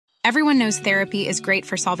Everyone knows therapy is great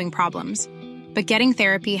for solving problems, but getting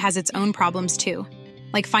therapy has its own problems too,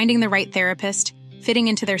 like finding the right therapist, fitting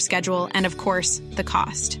into their schedule, and of course, the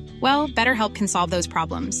cost. Well, BetterHelp can solve those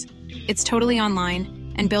problems. It's totally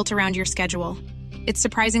online and built around your schedule. It's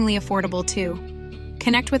surprisingly affordable too.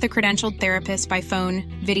 Connect with a credentialed therapist by phone,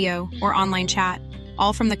 video, or online chat,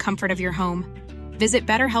 all from the comfort of your home. Visit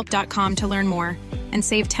BetterHelp.com to learn more and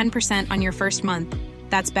save 10% on your first month.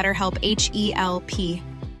 That's BetterHelp, H-E-L-P.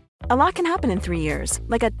 A lot can happen in 3 years,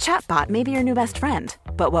 like a chatbot may be your new best friend.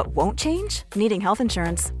 But what won't change? Needing health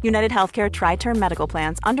insurance. United Healthcare Tri-Term Medical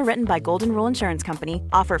Plans, underwritten by Golden Rule Insurance Company,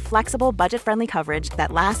 offer flexible, budget-friendly coverage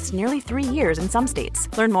that lasts nearly 3 years in some states.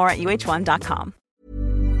 Learn more at UH1.com.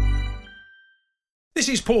 This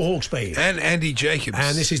is Paul Hawksby. And Andy Jacobs.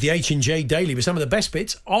 And this is the H&J Daily with some of the best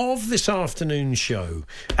bits of this afternoon's show.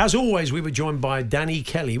 As always, we were joined by Danny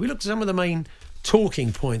Kelly. We looked at some of the main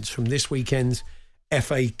talking points from this weekend's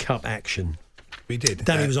FA Cup action. We did.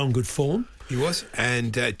 Danny was on good form. He was.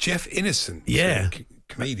 And Jeff Innocent,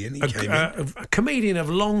 comedian, he came in. A comedian of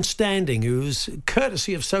long standing who's,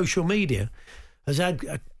 courtesy of social media, has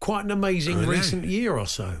had quite an amazing recent year or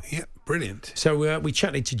so. Yeah, brilliant. So we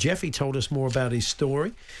chatted to Jeff. He told us more about his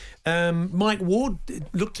story. Mike Ward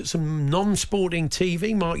looked at some non-sporting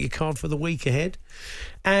TV. Mark your card for the week ahead.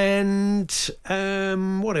 And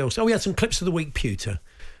what else? Oh, we had some clips of the week, Pewter.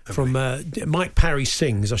 From Mike Parry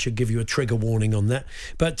Sings. I should give you a trigger warning on that.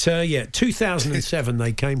 But 2007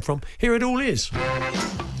 they came from. Here it all is.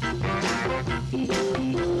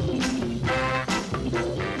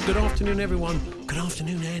 Good afternoon, everyone. Good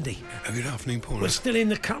afternoon, Andy. Good afternoon, Paul. We're still in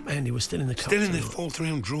the cup, Andy. We're still in the cup. Still in the fourth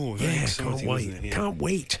round draw. Very exciting, can't wait. Isn't it? Yeah. Can't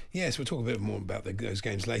wait. Yes, we'll talk a bit more about those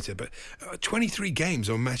games later. But 23 games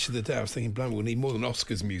on Match of the Day. I was thinking, blimey, we'll need more than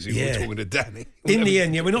Oscars music. Yeah. We're talking to Danny. In the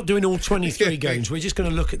end, we're not doing all 23 games. We're just going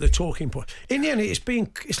to look at the talking point. In the end,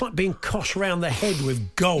 it's like being cosh round the head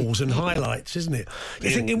with goals and highlights, isn't it?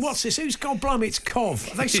 You're thinking, what's this? Who's gone? Blimey, it's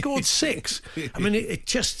Cov. They scored 6. I mean,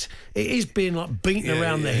 it is being like beaten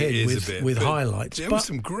around the head with highlights. There were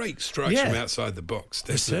some great strikes from outside the box.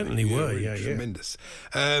 There certainly were. Tremendous.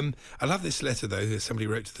 I love this letter though that somebody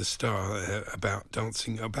wrote to the Star about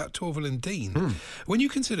dancing, about Torval and Dean. When you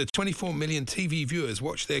consider 24 million TV viewers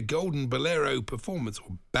watch their golden bolero performance,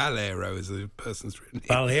 or Ballero as the person's written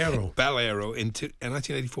it, Ballero in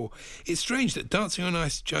 1984, it's strange that Dancing on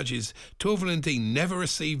Ice judges Torval and Dean never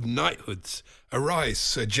received knighthoods. Arise,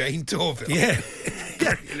 Sir Jane Torval. You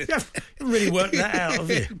haven't really worked that out, have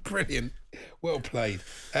you? Brilliant. Well played.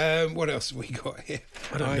 What else have we got here?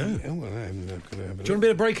 I don't know. I'm going to have a look. Do you want a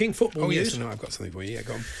bit of breaking football news? Yes, no, I've got something for you. Yeah,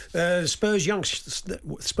 go on. Spurs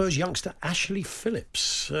youngster Ashley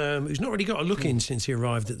Phillips, who's not really got a look in since he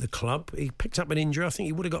arrived at the club. He picked up an injury. I think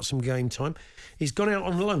he would have got some game time. He's gone out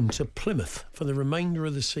on loan to Plymouth for the remainder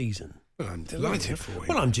of the season. Well, I'm delighted for him.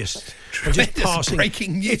 Well, I'm just passing.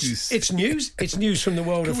 Breaking news. It's news. It's news from the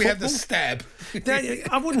world of football. We have the stab.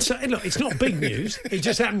 I wouldn't say. Look, it's not big news. It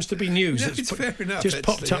just happens to be news. No, it's fair enough. Just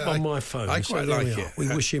popped up on my phone. I quite like it.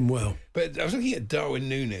 We wish him well. But I was looking at Darwin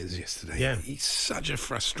Núñez yesterday. Yeah. He's such a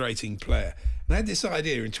frustrating player. And I had this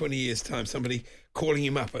idea in 20 years' time, somebody calling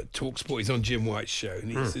him up at TalkSport. He's on Jim White's show,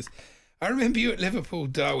 and he says, I remember you at Liverpool,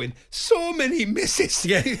 Darwin. So many misses.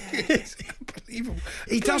 Yeah. It's unbelievable.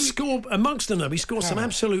 He does score, amongst them, though. He scores some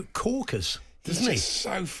absolute corkers, doesn't he? He's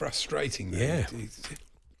so frustrating, though. Yeah. It's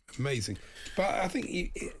amazing. But I think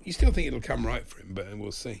you still think it'll come right for him, but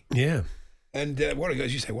we'll see. Yeah. And what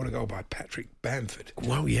a goal by Patrick Bamford.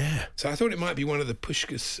 Well, yeah. So I thought it might be one of the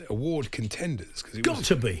Puskás Award contenders. It's got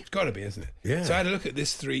to be. It's got to be, isn't it? Yeah. So I had a look at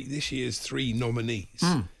this year's 3 nominees.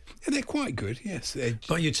 And they're quite good, yes.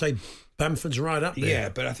 But you'd say Bamford's right up there. Yeah,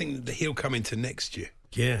 but I think that he'll come into next year.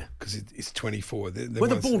 Yeah. Because it's 24.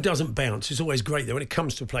 The ball doesn't bounce. It's always great, though. When it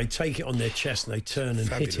comes to play, take it on their chest and they turn and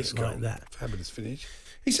hit it like that. Fabulous finish.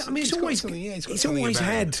 He's always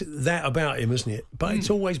had that about him, hasn't it? But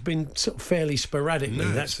it's always been sort of fairly sporadically.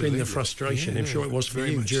 That's been the frustration. I'm sure it was for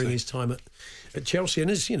you during his time at Chelsea.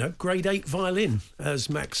 And as you know, grade 8 violin, as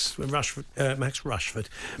Max Rashford. I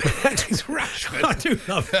do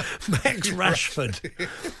love Max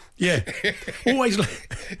Rashford. Yeah, always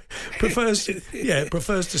prefers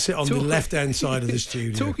to sit on the left-hand side of the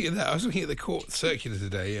studio. Talking of that, I was looking at the court circular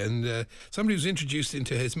today, and somebody was introduced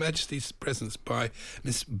into His Majesty's presence by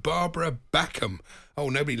Miss Barbara Backham, Oh,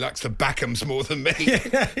 nobody likes the Backhams more than me. Yeah,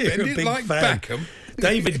 Ben you're a didn't big like fan. Backham.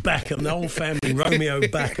 David Backham, the whole family, Romeo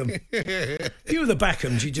Backham. If you were the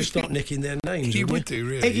Backhams, you'd just start nicking their names. You wouldn't would do,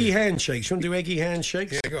 really. Eggy Handshakes. You want to do Eggy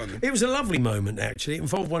Handshakes? Yeah, go on then. It was a lovely moment, actually. It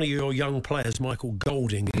involved one of your young players, Michael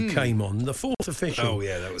Golding, who came on. The fourth official. Oh,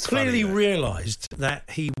 yeah, that was clearly funny, realised that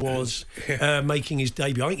he was making his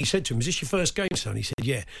debut. I think he said to him, "Is this your first game, son?" He said,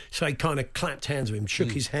 "Yeah." So he kind of clapped hands with him,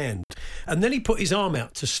 shook his hand. And then he put his arm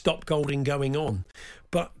out to stop Golding going on.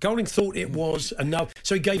 But Golding thought it was enough,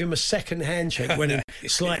 so he gave him a second handshake, went in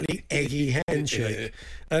slightly eggy handshake.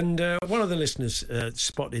 And one of the listeners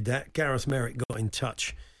spotted that. Gareth Merrick got in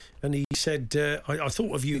touch, and he said, I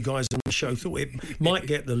thought of you guys on the show, thought it might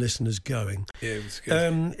get the listeners going. Yeah, it was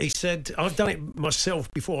good. He said, "I've done it myself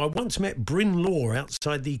before. I once met Bryn Law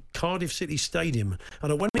outside the Cardiff City Stadium,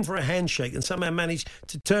 and I went in for a handshake and somehow managed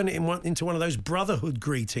to turn it into one of those brotherhood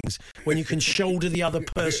greetings when you can shoulder the other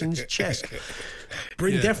person's chest.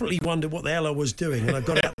 Bryn definitely wondered what the hell I was doing, and I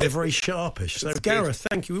got out there very sharpish." So, Gareth,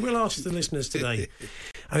 thank you. We will ask the listeners today.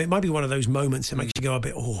 I mean, it might be one of those moments that makes you go a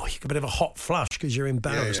bit, you get a bit of a hot flush because you're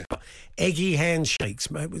embarrassed. But eggy handshakes,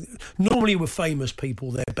 normally with famous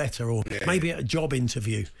people, they're better, or maybe at a job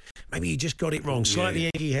interview. Maybe you just got it wrong. Slightly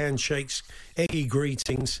eggy handshakes, eggy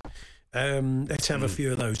greetings. Let's have a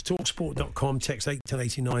few of those. Talksport.com, text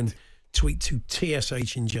 81089, tweet to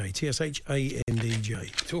TSH&J,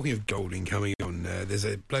 TSHANDJ. Talking of Golding coming on, there's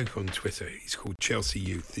a bloke on Twitter. He's called Chelsea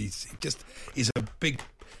Youth. He's a big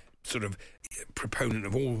sort of proponent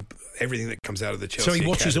of everything that comes out of the Chelsea So he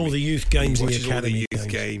watches academy. all the youth games in the academy. He watches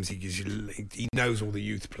all the youth games. He knows all the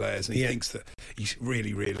youth players, and he thinks that he's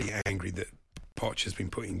really, really angry that Poch has been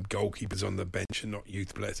putting goalkeepers on the bench and not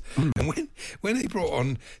youth players. And when they brought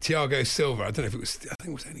on Thiago Silva, I don't know if it was, I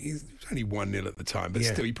think it was only 1-0 at the time, but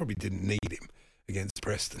still, he probably didn't need him against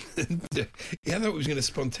Preston. And, I thought it was going to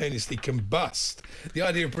spontaneously combust. The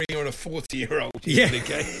idea of bringing on a 40-year-old in the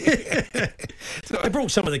game. So, they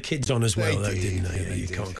brought some of the kids on as well, didn't they? Yeah, You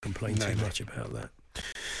can't complain too much about that.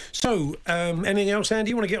 So, anything else, Andy,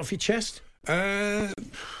 you want to get off your chest?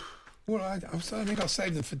 Well, I think I'll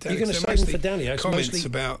save them for Danny. You're going to save them for Danny. Comments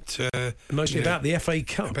about... mostly about the FA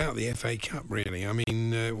Cup. About the FA Cup, really. I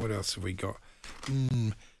mean, what else have we got?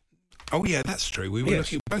 Oh, yeah, that's true. We were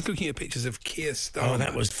both looking at pictures of Keir Starmer. Oh,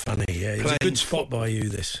 that was funny, yeah. It was a good spot by you,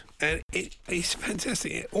 this. And it's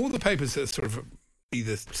fantastic. All the papers that are sort of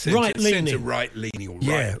either right-leaning or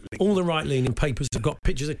right-leaning. All the right-leaning papers have got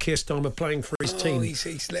pictures of Keir Starmer playing for his team.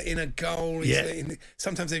 He's let in a goal.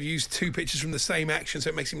 Sometimes they've used two pictures from the same action, so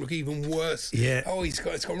it makes him look even worse. Yeah. Oh, it's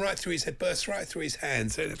gone right through his head, burst right through his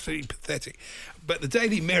hands. So absolutely pathetic. But the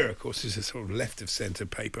Daily Mirror, of course, is a sort of left-of-centre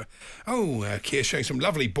paper. Keir showing some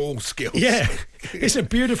lovely ball skills. Yeah, it's a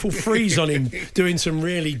beautiful frieze on him doing some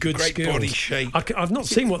really good Great skills. body shape. I've not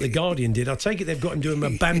seen what the Guardian did. I take it they've got him doing a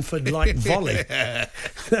Bamford-like volley.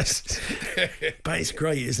 But it's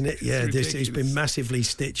great, isn't it? Yeah, it's been massively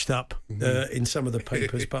stitched up in some of the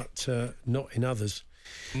papers, but not in others.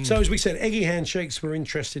 So, as we said, Eggy Handshakes we're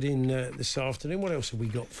interested in this afternoon. What else have we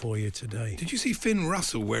got for you today? Did you see Finn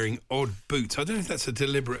Russell wearing odd boots? I don't know if that's a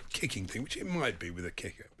deliberate kicking thing, which it might be with a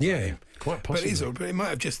kicker. Yeah, quite possibly. But it is odd, but it might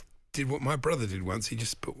have just did what my brother did once. He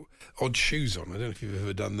just put odd shoes on. I don't know if you've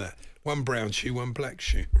ever done that. One brown shoe, one black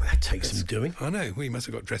shoe. That takes some doing. I know. Well, he must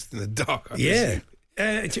have got dressed in the dark. I presume.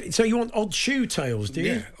 So you want odd shoe tails, do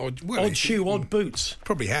you? Yeah, odd shoe, odd boots.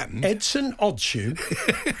 Probably happened. Edson, odd shoe.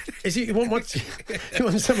 Is it? You want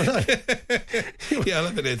some of that? Yeah, I'll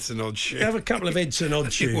have an Edson odd shoe. Have a couple of Edson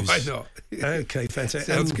odd shoes. Why not? Okay, fantastic.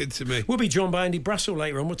 Sounds good to me. We'll be joined by Andy Brassel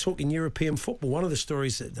later on. We're talking European football. One of the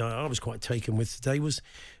stories that I was quite taken with today was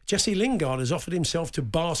Jesse Lingard has offered himself to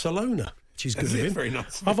Barcelona. Which is good of him. Very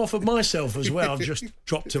nice. I've offered myself as well. I've just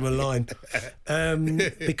dropped him a line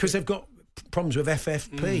because they've got problems with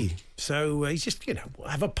FFP. So he's just,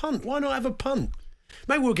 have a punt. Why not have a punt?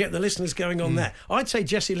 Maybe we'll get the listeners going on that. I'd say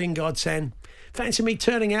Jesse Lingard saying, fancy me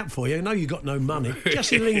turning out for you? I know you got no money.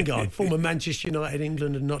 Jesse Lingard, former Manchester United,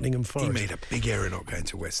 England and Nottingham Forest. He made a big error not going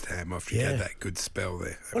to West Ham after he had that good spell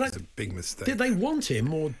there. That was a big mistake. Did they want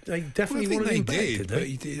him, or they definitely wanted him back? But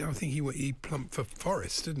he did. I think he plumped for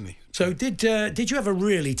Forest, didn't he? So did you ever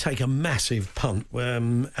really take a massive punt,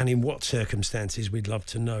 and in what circumstances? We'd love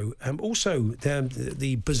to know. Also,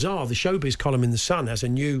 the Bazaar, the showbiz column in The Sun, has a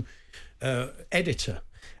new editor.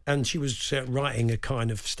 And she was writing a kind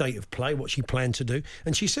of state of play, what she planned to do.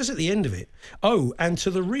 And she says at the end of it, and to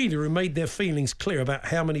the reader who made their feelings clear about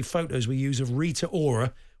how many photos we use of Rita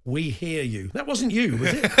Ora, we hear you. That wasn't you,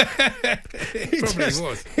 was it? It probably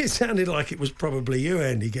was. It sounded like it was probably you,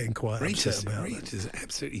 Andy, getting quite upset about that. Rita's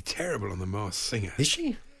absolutely terrible on The Masked Singer. Is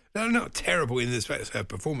she? No, not terrible in the respect her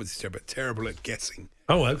performance is terrible, but terrible at guessing.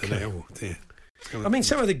 Oh, okay. Yeah. I mean,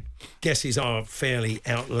 some of the guesses are fairly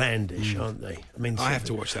outlandish, aren't they? I mean, I have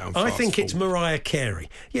to watch that on I fast think it's forward. Mariah Carey.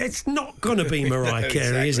 Yeah, it's not going to be Mariah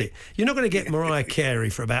Carey, is it? You're not going to get Mariah Carey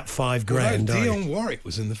for about $5,000. Although are you? Dionne Warwick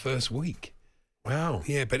was in the first week. Wow.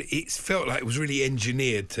 Yeah, but it felt like it was really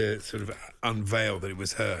engineered to sort of unveil that it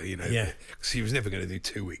was her, you know. Yeah. Because she was never going to do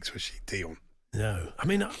 2 weeks, was she, Dionne? No. I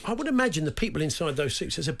mean, I would imagine the people inside those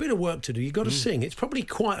suits, there's a bit of work to do. You've got to sing. It's probably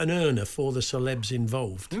quite an earner for the celebs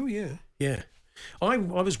involved. Oh, yeah. Yeah. I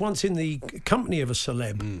was once in the company of a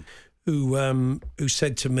celeb who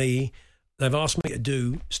said to me, they've asked me to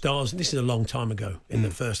do Stars. This is a long time ago in the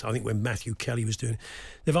first, I think when Matthew Kelly was doing it.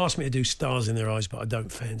 They've asked me to do Stars in Their Eyes, but I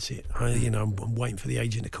don't fancy it. I'm waiting for the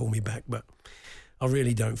agent to call me back, but I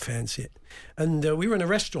really don't fancy it. And we were in a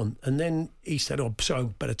restaurant, and then he said, so I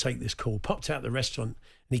better take this call. Popped out the restaurant,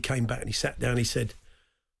 and he came back and he sat down. He said,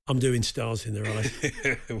 I'm doing Stars in Their Eyes.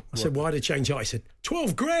 I said, why did change? I said,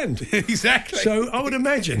 $12,000. Exactly. So I would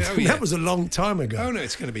imagine that was a long time ago. Oh, no,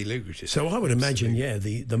 it's going to be lucrative. So I would imagine,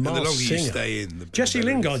 the and Masked the longer Singer. you stay in, the Jesse better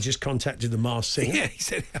it Lingard is. just contacted the Masked Singer. Yeah, he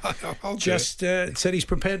said, I'll Just said he's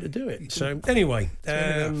prepared to do it. So anyway,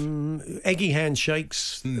 Eggy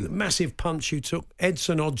Handshakes, the massive punch you took,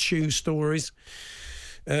 Edson Oddshoe stories.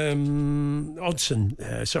 Odson.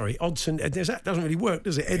 That doesn't really work,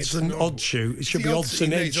 does it? Edson Oddshoe. It should be Odson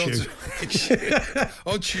Edshoe.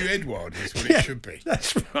 Oddshoe Edward is what it should be.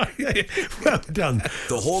 That's right. Well done.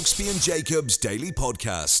 The Hawksbee and Jacobs Daily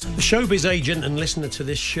Podcast. The showbiz agent and listener to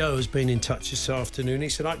this show has been in touch this afternoon. He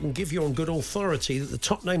said, I can give you on good authority that the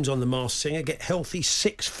top names on The Masked Singer get healthy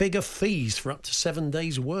 6-figure fees for up to 7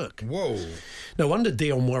 days' work. Whoa. No wonder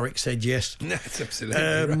Dionne Warwick said yes. That's absolutely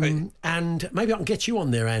right. And maybe I can get you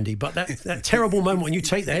on there, Andy, but that terrible moment when you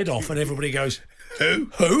take the head off and everybody goes, Who?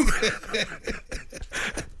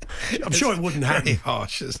 I'm sure it wouldn't happen. Very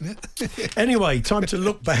harsh, isn't it? Anyway, time to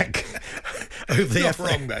look back over the Not FA.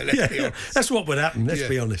 wrong, though, let's be honest. That's what would happen, let's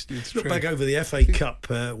be honest. Look back over the FA Cup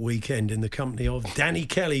weekend in the company of Danny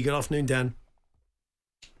Kelly. Good afternoon, Dan.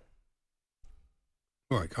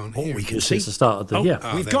 Oh, I can't hear We you. can see. Since the start of the We've there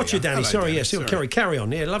got we you, go. Danny. Hello, Sorry, Dan. yes. Sorry. Carry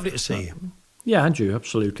on. Yeah, lovely to see you. Yeah, Andrew,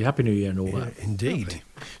 absolutely. Happy New Year and all that. Indeed. Lovely.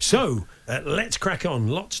 So, let's crack on.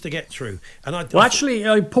 Lots to get through. And Well, actually,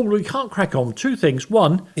 Paul, we can't crack on. Two things.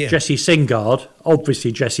 One, Yeah. Jesse Singard,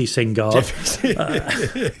 obviously Jesse Singard.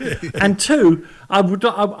 And two,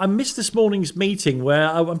 I missed this morning's meeting where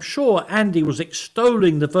I'm sure Andy was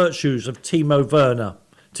extolling the virtues of Timo Werner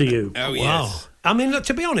to you. Oh, Wow. yes. I mean, look,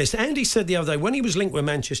 to be honest, Andy said the other day, when he was linked with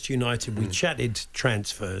Manchester United, we chatted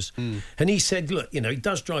transfers, and he said, look, he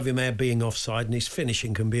does drive him mad being offside, and his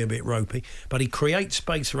finishing can be a bit ropey, but he creates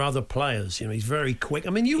space for other players. He's very quick. I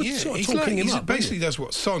mean, you were sort of talking him up. Basically does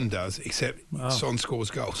what Son does, except Son scores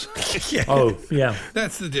goals. Yeah. Oh, yeah.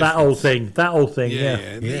 That's the difference. That old thing,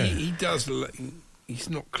 yeah. Yeah. He does. He's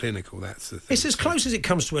not clinical. That's the thing. It's as close as it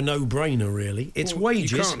comes to a no-brainer, really. It's Well, you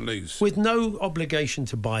wages can't lose. with no obligation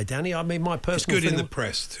to buy, Danny. I mean, my It's personal good in the feeling-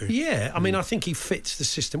 press too. Yeah, I mean, I think he fits the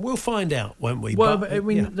system. We'll find out, won't we? Well, But, I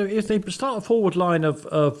mean, yeah. if they start a forward line of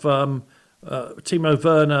Timo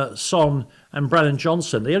Werner, Son, and Brandon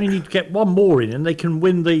Johnson, they only need to get one more in, and they can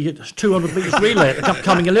win the 200 metres relay at the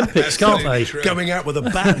upcoming Olympics, can't they? True. Going out with a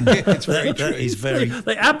baton. It's very That true. is very...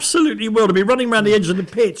 They absolutely will. To be running around the edge of the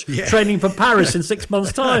pitch, training for Paris in 6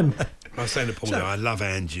 months' time. I was saying to Paul, I love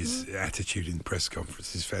Angie's attitude in press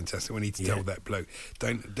conferences. It's fantastic when he told that bloke,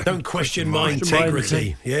 Don't question my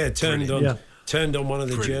integrity. Yeah, turned on one of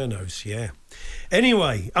the Brilliant. journos. Yeah.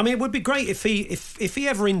 Anyway, I mean, it would be great if he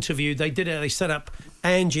ever interviewed. They set up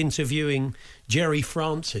Ange interviewing Jerry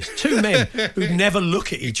Francis. Two men who never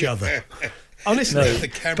look at each other. Honestly, The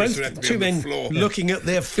cameras would have to be two on the men floor. looking at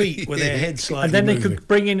their feet with their heads slightly And then they moving. could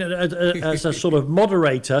bring in as a sort of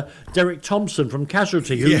moderator Derek Thompson from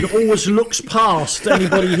Casualty, who always looks past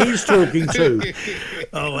anybody he's talking to.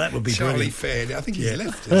 Oh, that would be Charlie brilliant. Fair. I think he's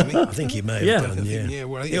left, hasn't he? I think he may have Yeah. done, I yeah. think, yeah,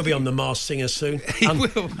 well, I He'll be think- on The Masked Singer soon. He will,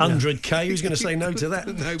 yeah. 100K, who's going to say no to that?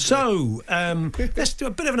 Nobody. So, let's do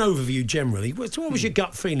a bit of an overview generally. So what was your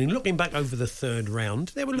gut feeling? Looking back over the third round,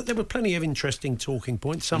 there were plenty of interesting talking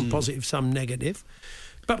points, some positive, some negative.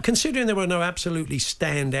 But considering there were no absolutely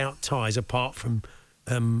standout ties apart from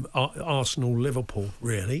Arsenal-Liverpool,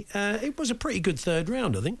 really, it was a pretty good third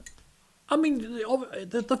round, I think. I mean,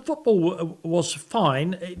 the football was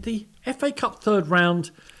fine. The FA Cup third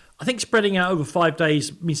round, I think spreading out over 5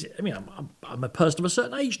 days means, I mean, I'm a person of a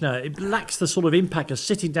certain age now. It lacks the sort of impact of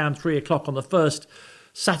sitting down 3 o'clock on the first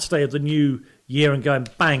Saturday of the new year and going,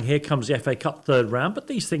 bang, here comes the FA Cup third round. But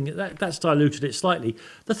these things, that's diluted it slightly.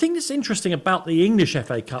 The thing that's interesting about the English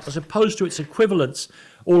FA Cup, as opposed to its equivalents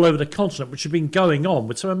all over the continent, which have been going on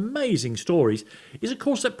with some amazing stories, is, of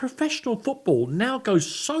course, that professional football now goes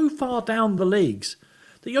so far down the leagues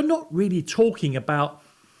that you're not really talking about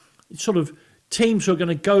sort of teams who are going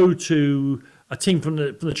to go to a team from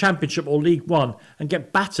the Championship or League One and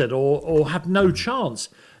get battered or have no chance.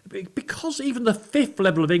 Because even the fifth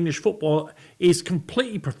level of English football is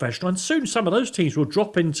completely professional, and soon some of those teams will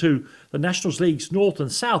drop into the Nationals Leagues North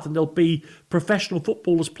and South, and there'll be professional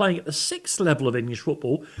footballers playing at the sixth level of English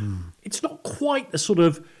football. It's not quite the sort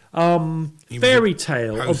of fairy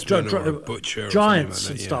tale of giants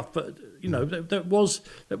and stuff, but it was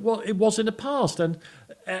in the past,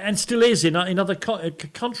 and still is in other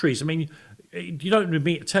countries. I mean, you don't need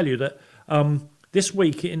me to tell you that. This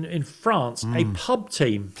week in France, a pub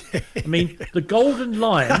team. I mean, the Golden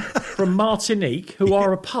Lion from Martinique, who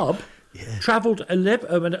are a pub, travelled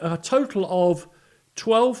a total of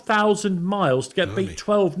 12,000 miles to get beat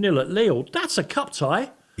 12-0 at Lille. That's a cup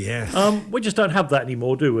tie. Yeah. We just don't have that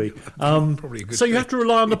anymore, do we? Probably a good so you thing. have to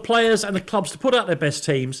rely on the players and the clubs to put out their best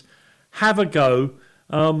teams, have a go,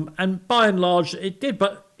 and by and large it did.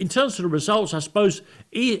 But in terms of the results, I suppose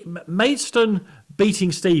Maidstone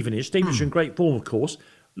beating Stevenage in great form, of course,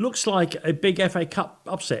 looks like a big FA Cup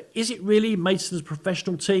upset. Is it really Maidstone's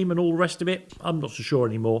professional team and all the rest of it? I'm not so sure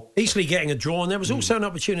anymore. Easily getting a draw, and there was also an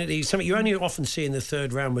opportunity, something you only often see in the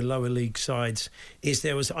third round with lower league sides, is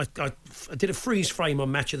there was, I did a freeze frame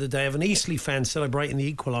on Match of the Day of an Eastleigh fan celebrating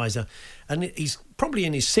the equaliser, and he's probably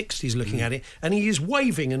in his 60s looking at it, and he is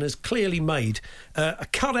waving and has clearly made a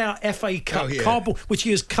cut-out FA Cup cardboard, which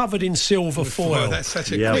he has covered in silver foil. That's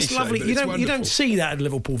such a It's cliche, lovely. but You it's don't wonderful. see that at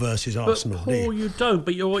Liverpool versus Arsenal, But do you? Paul, you don't.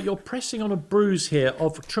 But you're pressing on a bruise here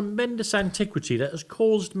of tremendous antiquity that has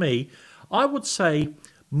caused me, I would say,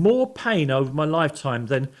 more pain over my lifetime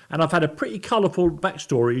than, and I've had a pretty colourful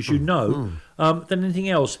backstory, as you know, than anything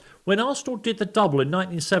else. When Arsenal did the double in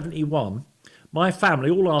 1971, my family,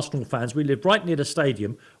 all Arsenal fans, we lived right near the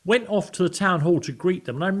stadium, went off to the town hall to greet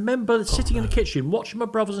them. And I remember sitting in the kitchen, watching my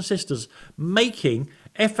brothers and sisters making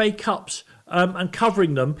FA Cups and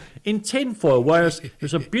covering them in tinfoil. Whereas it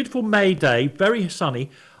was a beautiful May day, very sunny.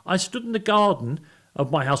 I stood in the garden of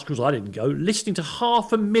my house, because I didn't go, listening to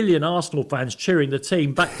 500,000 Arsenal fans cheering the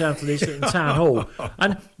team back down to this town hall.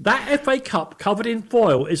 And that FA Cup covered in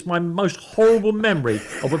foil is my most horrible memory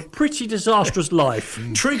of a pretty disastrous life.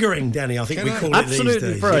 Triggering, Danny, I think Can we I- call it these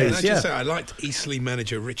Absolutely days. phrase. Can I just Yeah. say, I liked Eastleigh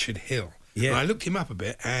manager Richard Hill. Yeah. And I looked him up a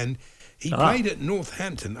bit, and he played at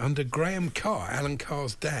Northampton under Graham Carr, Alan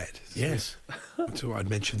Carr's dad. Yes. That's what I'd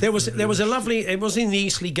mentioned. There was a lovely. It was in the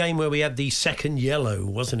Eastleigh game where we had the second yellow,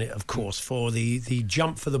 wasn't it? Of course, for the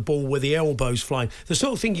jump for the ball with the elbows flying, the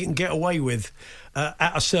sort of thing you can get away with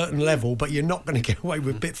at a certain level, but you're not going to get away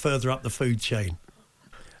with a bit further up the food chain.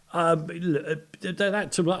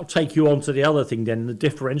 That'll take you on to the other thing then, the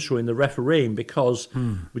differential in the refereeing, because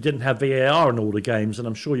we didn't have VAR in all the games, and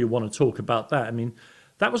I'm sure you want to talk about that. I mean,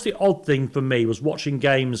 that was the odd thing for me, was watching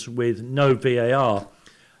games with no VAR.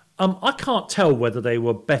 I can't tell whether they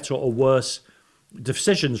were better or worse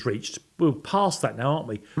decisions reached. We're past that now, aren't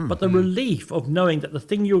we? But the relief of knowing that the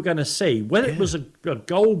thing you're going to see, whether it was a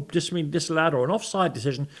goal disallowed or an offside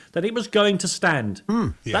decision, that it was going to stand.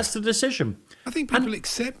 That's the decision. I think people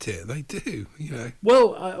accept it. They do,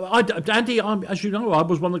 Well, Andy, as you know, I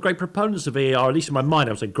was one of the great proponents of VAR, at least in my mind.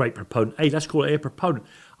 I was a great proponent. Hey, let's call it a proponent.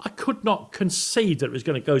 I could not conceive that it was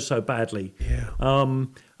going to go so badly. Yeah.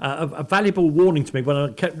 A valuable warning to me when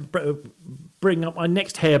I kept bringing up my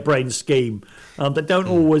next harebrained scheme that don't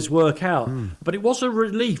always work out. But it was a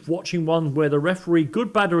relief watching one where the referee,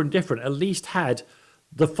 good, bad or indifferent, at least had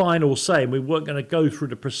the final say, and we weren't going to go through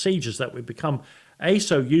the procedures that we've become A,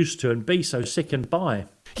 so used to, and B, so sickened by.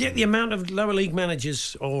 Yeah, the amount of lower league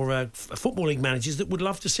managers or football league managers that would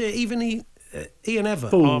love to see it, even Ian Ever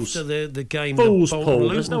Fools. after the game. Fools, the Bolton Paul.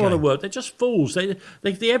 Luton There's no game. other word. They're just fools. They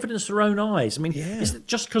evidence their own eyes. I mean, is it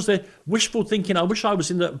just because they're wishful thinking? I wish I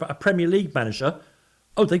was in a Premier League manager.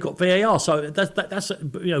 Oh, they got VAR. So that's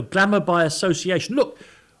glamour by association. Look,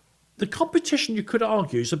 the competition, you could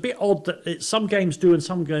argue, is a bit odd that some games do and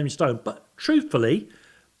some games don't. But truthfully,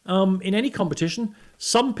 in any competition,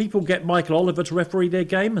 some people get Michael Oliver to referee their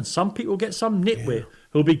game, and some people get some nitwit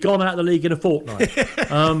who'll be gone out of the league in a fortnight.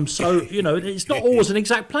 So, it's not always an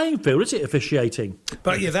exact playing field, is it, officiating?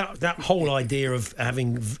 But yeah, that whole idea of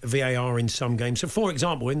having VAR in some games. So, for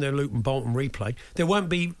example, in the Luton Bolton replay, there won't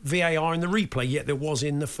be VAR in the replay, yet there was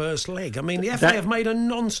in the first leg. I mean, the FA have made a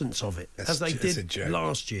nonsense of it, as they did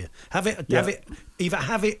last year. Have it, either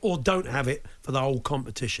have it or don't have it for the whole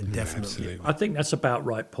competition, definitely. Absolutely. I think that's about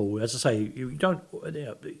right, Paul. As I say, you don't.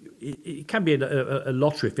 It can be a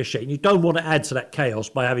lottery officiating. You don't want to add to that chaos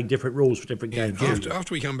by having different rules for different games.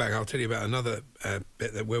 After we come back, I'll tell you about another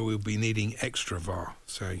bit where we'll be needing extra VAR.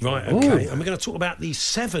 So right, okay. And we're going to talk about the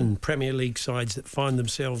 7 Premier League sides that find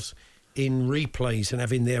themselves in replays and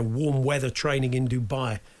having their warm weather training in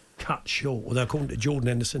Dubai cut short. Although, according to Jordan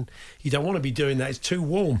Henderson, you don't want to be doing that. It's too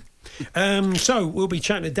warm. So we'll be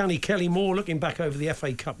chatting to Danny Kelly more, looking back over the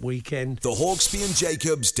FA Cup weekend. The Hawksbee and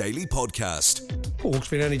Jacobs Daily Podcast.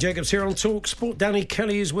 Hawksbee and Danny Jacobs here on Talk Sport. Danny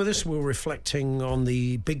Kelly is with us. We're reflecting on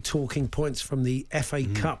the big talking points from the FA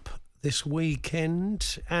Cup this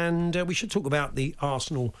weekend. And we should talk about the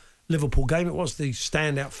Arsenal-Liverpool game. It was the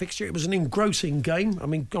standout fixture. It was an engrossing game. I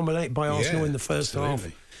mean, dominated by Arsenal in the first half.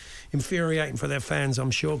 Infuriating for their fans,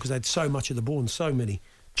 I'm sure, because they had so much of the ball and so many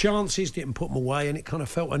chances, didn't put them away, and it kind of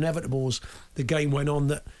felt inevitable as the game went on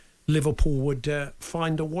that Liverpool would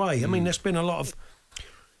find a way. I mean, there's been a lot of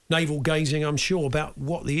navel gazing, I'm sure, about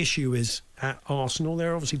what the issue is at Arsenal.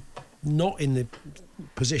 They're obviously not in the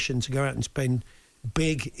position to go out and spend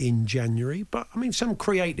big in January, but I mean, some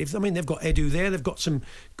creative. I mean, they've got Edu there, they've got some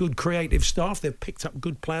good creative staff, they've picked up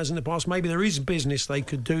good players in the past. Maybe there is business they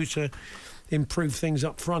could do to improve things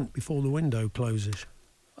up front before the window closes.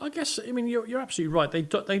 I guess, I mean, you're absolutely right.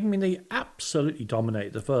 They absolutely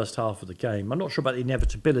dominated the first half of the game. I'm not sure about the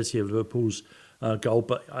inevitability of Liverpool's goal,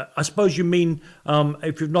 but I suppose you mean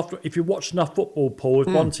if you've watched enough football, Paul, if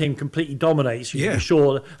one team completely dominates, you can be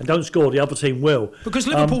sure and don't score, the other team will. Because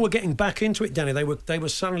Liverpool were getting back into it, Danny. They were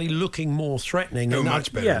suddenly looking more threatening.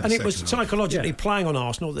 Much better. And it was psychologically playing on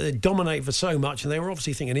Arsenal that they dominated for so much, and they were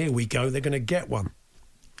obviously thinking, here we go, they're going to get one.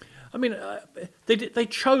 I mean, they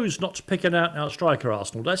chose not to pick an out-and-out striker,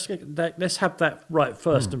 Arsenal. Let's have that right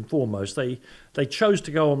first and foremost. They chose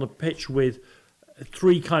to go on the pitch with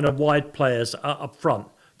 3 kind of wide players up front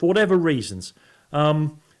for whatever reasons.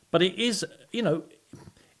 But it is,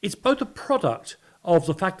 it's both a product of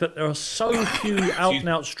the fact that there are so few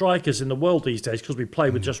out-and-out strikers in the world these days because we play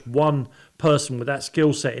with just one person with that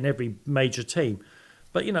skill set in every major team.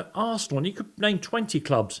 But, Arsenal, and you could name 20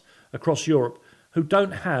 clubs across Europe who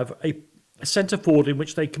don't have a centre forward in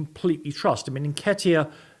which they completely trust. I mean,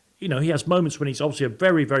 Nketiah, he has moments when he's obviously a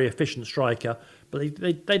very, very efficient striker, but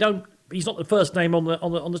they don't. He's not the first name on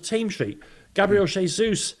the team sheet. Gabriel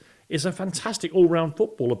Jesus is a fantastic all-round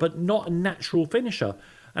footballer, but not a natural finisher.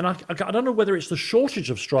 And I don't know whether it's the shortage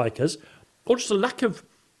of strikers or just a lack of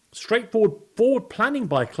straightforward forward planning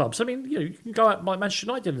by clubs. I mean, you can go out like Manchester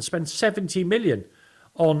United and spend 70 million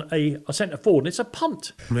on a centre forward, and it's a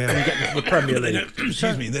punt when you get into the Premier League.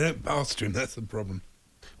 They don't pass to him. That's the problem.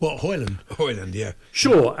 What, Højlund? Højlund, yeah.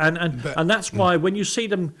 Sure, and that's why when you see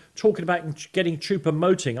them talking about getting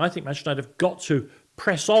Choupo-Moting, I think Manchester United have got to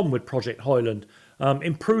press on with Project Højlund,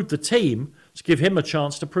 improve the team to give him a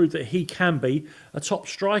chance to prove that he can be a top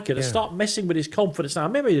striker, to start messing with his confidence now.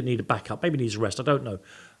 Maybe they need a backup, maybe he needs a rest, I don't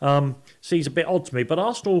know. Seems a bit odd to me, but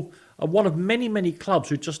Arsenal are one of many, many clubs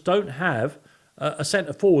who just don't have a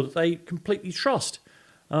centre forward that they completely trust.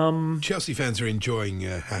 Chelsea fans are enjoying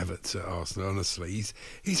Havertz at Arsenal, honestly.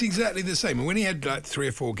 He's exactly the same. And when he had like 3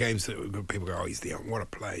 or 4 games that people go, what a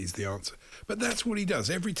play, he's the answer. But that's what he does.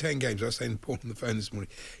 Every 10 games, I was saying to Paul on the phone this morning,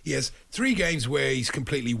 he has 3 games where he's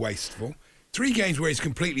completely wasteful, 3 games where he's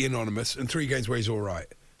completely anonymous, and 3 games where he's all right.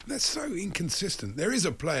 That's so inconsistent. There is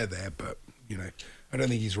a player there, but, I don't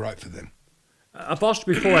think he's right for them. I've asked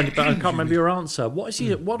you before, Andy, but I can't remember your answer. What is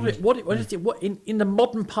he? What is it? What in the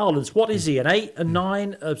modern parlance? What is he? An 8, a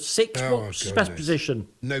 9, a 6? What's his best position?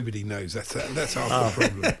 Nobody knows. That's half the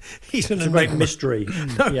problem. It's a great mystery.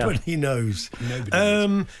 Nobody knows. Nobody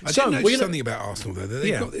knows. I did notice something about Arsenal though.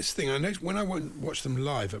 They've got this thing. I noticed when I watched them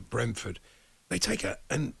live at Brentford, they take a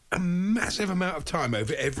massive amount of time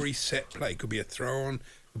over every set play. Could be a throw on,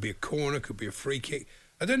 could be a corner, could be a free kick.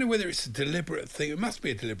 I don't know whether it's a deliberate thing. It must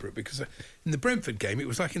be a deliberate because in the Brentford game, it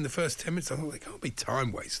was like in the first 10 minutes, I thought they can't be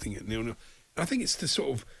time wasting at 0-0. I think it's to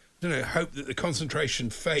sort of, hope that the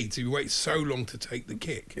concentration fades if you wait so long to take the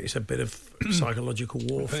kick. It's a bit of psychological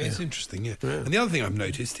warfare. It's interesting, yeah. And the other thing I've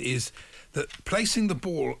noticed is that placing the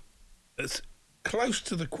ball as close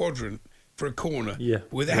to the quadrant for a corner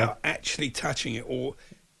without actually touching it, or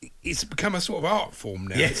it's become a sort of art form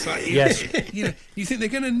now. Yeah. It's like, Yes. you think they're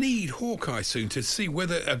going to need Hawkeye soon to see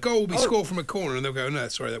whether a goal will be scored from a corner, and they'll go, no,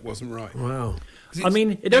 sorry, that wasn't right. Wow. I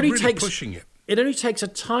mean, it they're only really takes pushing it. It only takes a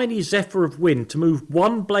tiny zephyr of wind to move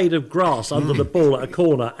one blade of grass under the ball at a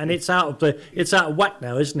corner, and it's out of whack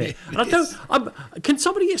now, isn't it? And can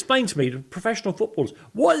somebody explain to me, the professional footballers,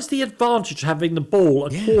 what is the advantage of having the ball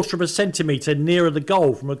a quarter of a centimetre nearer the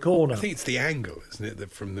goal from a corner? I think it's the angle, isn't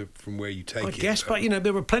it, from where you take it. I guess, but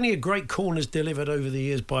there were plenty of great corners delivered over the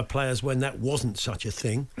years by players when that wasn't such a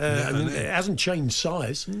thing. It hasn't changed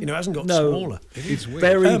size. It hasn't got smaller. It is weird.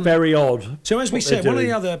 Very, very odd. So as we said, doing.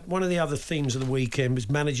 one of the other themes of the weekend was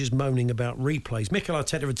managers moaning about replays. Mikel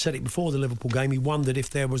Arteta had said it before the Liverpool game. He wondered if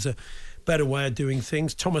there was a better way of doing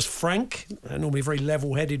things. Thomas Frank, normally a very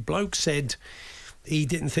level-headed bloke, said he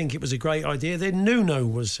didn't think it was a great idea. Then Nuno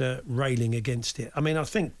was railing against it. I mean, I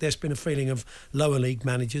think there's been a feeling of lower league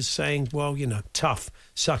managers saying, well, tough,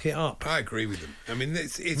 suck it up. I agree with them. I mean,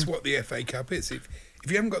 it's what the FA Cup is. If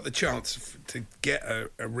you haven't got the chance to get a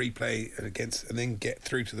replay and then get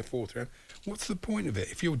through to the fourth round, what's the point of it?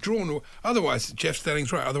 If you're drawn, otherwise, Jeff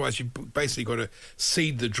Stelling's right. Otherwise, you've basically got to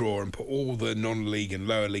seed the draw and put all the non-league and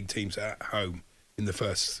lower league teams at home in the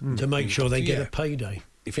first to make sure they get a payday.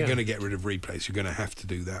 If you're going to get rid of replays, you're going to have to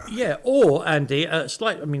do that. Yeah, or Andy,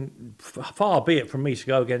 far be it from me to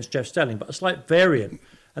go against Jeff Stelling, but a slight variant.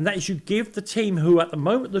 And that is you give the team who at the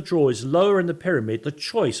moment the draw is lower in the pyramid the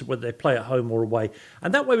choice of whether they play at home or away.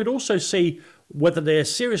 And that way we'd also see whether they're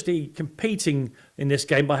seriously competing in this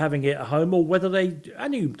game by having it at home or whether they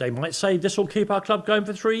might say this will keep our club going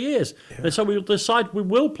for 3 years. Yeah. And so we'll decide we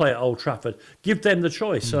will play at Old Trafford. Give them the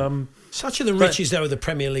choice. Such are the riches, though, of the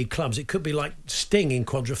Premier League clubs. It could be like Sting in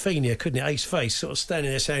Quadrophenia, couldn't it? Ace Face, sort of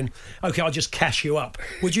standing there saying, OK, I'll just cash you up.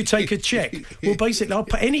 Would you take a cheque? Well, basically, I'll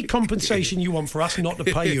pay any compensation you want for us not to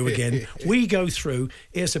pay you again. We go through,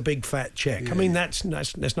 here's a big fat cheque. Yeah. I mean,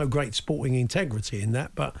 there's no great sporting integrity in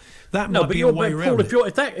that, but that might be a way around it.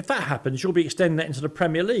 If that happens, you'll be extending that into the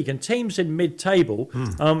Premier League, and teams in mid-table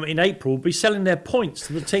in April will be selling their points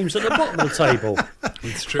to the teams at the bottom of the table.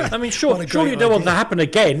 It's true. I mean, sure you don't want that to happen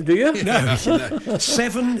again, do you? No.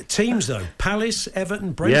 7 teams, though. Palace,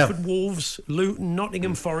 Everton, Brentford, Wolves, Luton,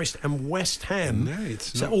 Nottingham Forest and West Ham. No,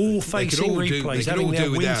 it's so not. all facing replays, having their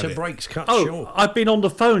winter breaks cut short. I've been on the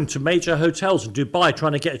phone to major hotels in Dubai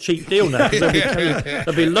trying to get a cheap deal now.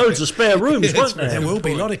 There'll be loads of spare rooms, won't there? There will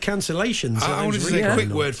be a lot of cancellations. I want to say a quick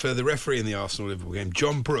word for the referee in the Arsenal-Liverpool game,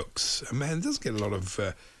 John Brooks. A man doesn't get a lot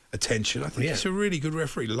of attention. I think he's a really good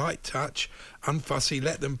referee. Light touch, unfussy,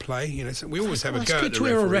 let them play. So we always have a go at the referees. It's good to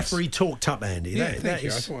hear a referee talked up, Andy. Yeah, thank you.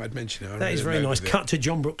 I thought I'd mention it. That is very nice. Cut to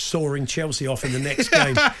John Brooks soaring Chelsea off in the next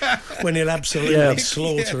game when he'll absolutely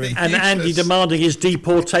slaughter him. And Andy demanding his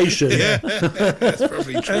deportation. Yeah, that's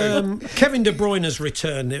probably true. Kevin De Bruyne's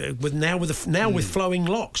return with flowing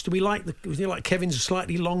locks. Do you like Kevin's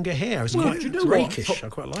slightly longer hair? It's quite rakish. I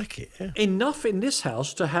quite like it. Yeah. Enough in this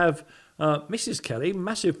house to have Mrs. Kelly,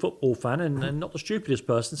 massive football fan and not the stupidest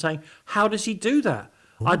person, saying, how does he do that?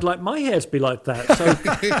 I'd like my hair to be like that.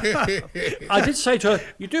 So I did say to her,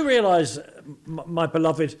 you do realise, my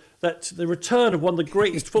beloved, that the return of one of the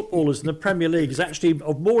greatest footballers in the Premier League is actually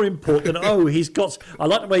of more import than, I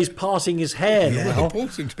like the way he's passing his hair now. Paul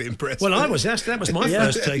seemed to be impressed. Well, that was my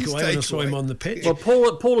first takeaway when I saw him on the pitch. Well,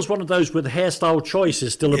 Paul is one of those with hairstyle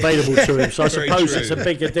choices still available to him, so I suppose it's a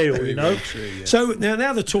bigger deal, True, yeah. So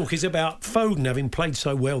now the talk is about Foden having played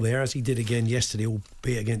so well there, as he did again yesterday,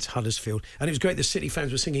 albeit against Huddersfield. And it was great the City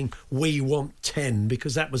fans were singing "We Want 10"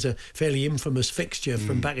 because that was a fairly infamous fixture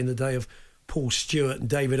from back in the day of Paul Stewart and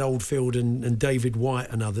David Oldfield and David White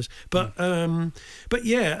and others. But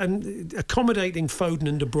yeah, and accommodating Foden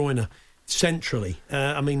and De Bruyne centrally.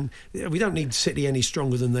 We don't need City any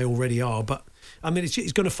stronger than they already are, but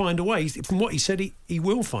he's going to find a way. From what he said, he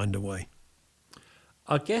will find a way.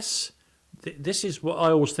 I guess this is what I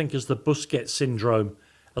always think is the Busquets syndrome.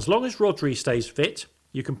 As long as Rodri stays fit,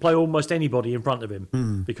 you can play almost anybody in front of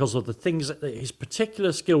him because of the things that his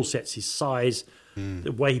particular skill sets, his size,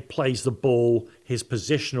 the way he plays the ball, his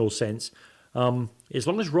positional sense. As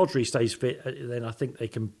long as Rodri stays fit, then I think they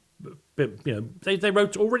can. They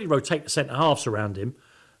already rotate the centre halves around him.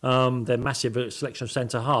 They're massive selection of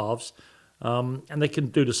centre halves, and they can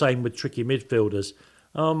do the same with tricky midfielders.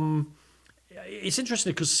 It's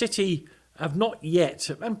interesting because City have not yet,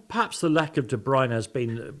 and perhaps the lack of De Bruyne has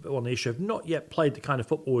been one issue, have not yet played the kind of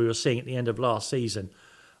football we were seeing at the end of last season.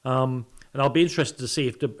 And I'll be interested to see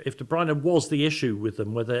if De Bruyne was the issue with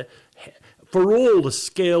them, whether for all the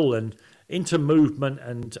skill and inter-movement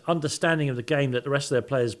and understanding of the game that the rest of their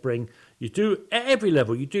players bring, at every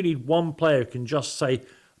level, you do need one player who can just say,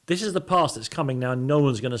 this is the past that's coming now. No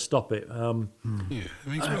one's going to stop it. Yeah, I mean,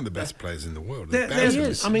 he's one of the best players in the world. There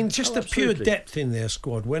is. I mean, just the pure absolutely. depth in their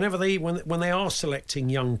squad. Whenever when they are selecting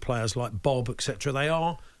young players like Bob, etc., they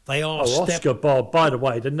are. Oscar Bob. By the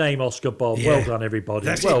way, the name Oscar Bob. Yeah. Well done, everybody.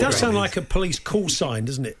 It Well does done. sound like a police call sign,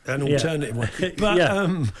 doesn't it? An alternative one. But,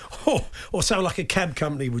 Yeah. or so like a cab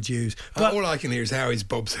company would use. But all I can hear is how is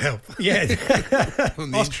Bob's health. yeah,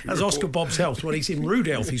 On the injury as Oscar report. Bob's health. Well, he's in rude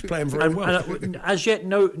health. He's playing very well. And as yet,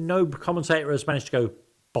 no commentator has managed to go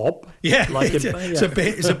Bob. Yeah, like it's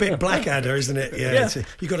a bit Blackadder, isn't it? Yeah,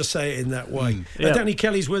 you've got to say it in that way. Yeah. Danny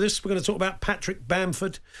Kelly's with us. We're going to talk about Patrick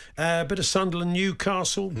Bamford, a bit of Sunderland,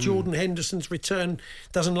 Newcastle. Jordan Henderson's return.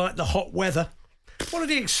 Doesn't like the hot weather. What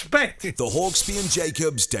did he expect? The Hawksbee and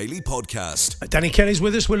Jacobs Daily Podcast. Danny Kelly's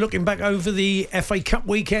with us. We're looking back over the FA Cup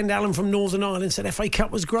weekend. Alan from Northern Ireland said FA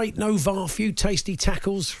Cup was great. No VAR, few tasty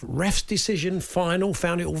tackles. Ref's decision final.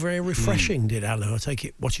 Found it all very refreshing, did Alan. I take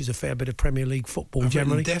it watches a fair bit of Premier League football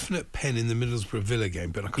generally. Definite pen in the Middlesbrough Villa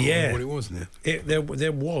game, but I can't remember what it was now.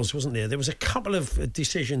 There was, wasn't there? There was a couple of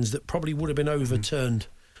decisions that probably would have been overturned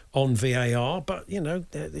on VAR, but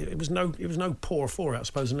it was no poor for it, I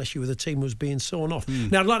suppose, unless you were the team who was being sawn off.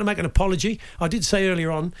 Now, I'd like to make an apology. I did say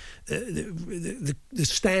earlier on the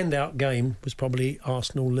standout game was probably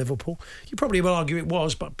Arsenal-Liverpool. You probably will argue it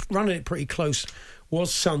was, but running it pretty close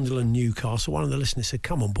was Sunderland-Newcastle. One of the listeners said,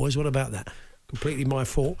 "Come on, boys, what about that?" Completely my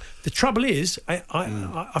fault. The trouble is,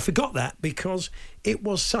 I forgot that because it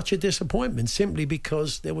was such a disappointment, simply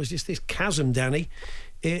because there was just this chasm, Danny,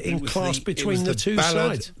 in class between the two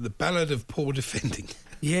sides. The ballad of poor defending.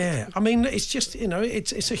 Yeah, I mean, it's just,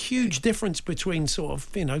 it's a huge difference between sort of,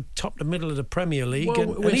 top to middle of the Premier League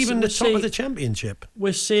and even the top of the Championship.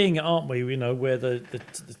 We're seeing it, aren't we? Where the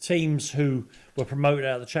teams who were promoted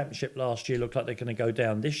out of the Championship last year look like they're going to go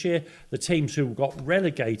down this year. The teams who got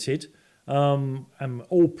relegated, and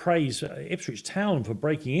all praise Ipswich Town for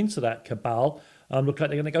breaking into that cabal, look like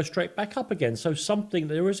they're going to go straight back up again. So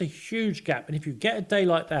there is a huge gap. And if you get a day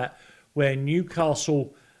like that where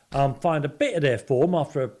Newcastle find a bit of their form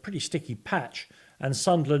after a pretty sticky patch and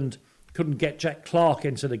Sunderland couldn't get Jack Clark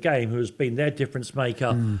into the game, who has been their difference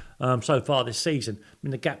maker so far this season. I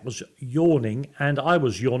mean, the gap was yawning, and I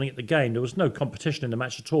was yawning at the game. There was no competition in the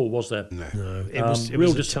match at all, was there? No, it was real a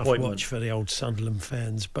tough disappointment watch for the old Sunderland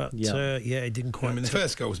fans, but it didn't quite. I mean, the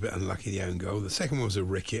first goal was a bit unlucky, the own goal. The second one was a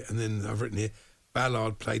ricket, and then I've written here,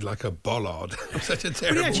 Ballard played like a bollard. Such a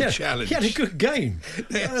terrible challenge. He had a good game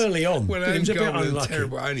early on. Well, he was a bit goal was unlucky.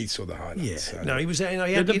 terrible. I only saw the highlights. Yeah, so. no, he was.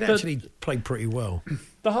 He'd actually played pretty well.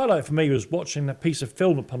 The highlight for me was watching that piece of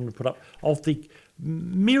film that Pundit put up of the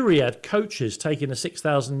myriad coaches taking the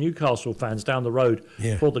 6,000 Newcastle fans down the road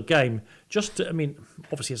for the game.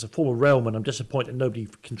 Obviously as a former railman, I'm disappointed nobody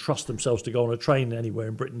can trust themselves to go on a train anywhere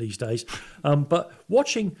in Britain these days. But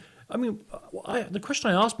watching, the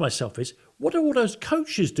question I ask myself is, what do all those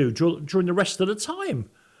coaches do during the rest of the time?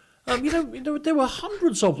 There were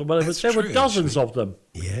hundreds of them. There were dozens of them.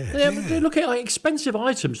 They look at expensive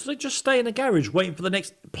items. They just stay in the garage waiting for the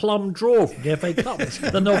next plum draw from the FA Cup.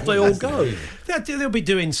 Then off they all go. They'll be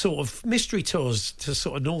doing sort of mystery tours to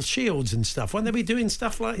sort of North Shields and stuff. Won't they be doing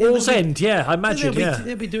stuff like Wall's End? I imagine.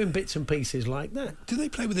 They'll be doing bits and pieces like that. Do they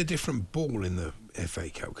play with a different ball in the FA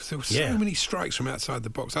Cup? Because there were so many strikes from outside the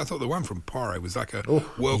box. I thought the one from Porro was like a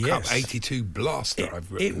World Cup '82 blaster.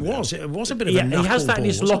 It was a bit of a knuckle he has that in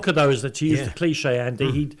his locker, though, to use the cliche,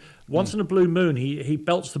 Andy. Mm. Once in a blue moon, he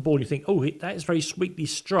belts the ball and you think, that is very sweetly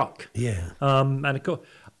struck. Yeah. And of course,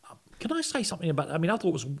 can I say something about that? I thought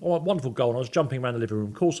it was a wonderful goal and I was jumping around the living room.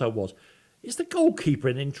 Of course I was. Is the goalkeeper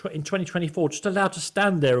in 2024 just allowed to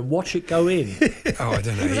stand there and watch it go in? I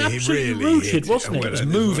don't know. He was absolutely really rooted, wasn't it? It was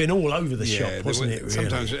moving all over the shop, wasn't it? Really?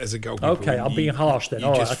 Sometimes as a goalkeeper. Okay, I'm being harsh then.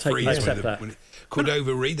 All right, I accept that.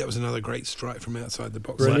 Cordova-Reid, that was another great strike from outside the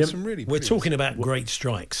box. Brilliant. We're talking about great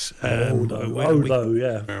strikes. Patrick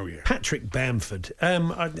Bamford.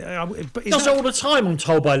 Does all the time, I'm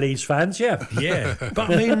told by Leeds fans, yeah. Yeah, but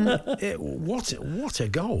what a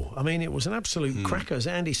goal. It was an absolute cracker. As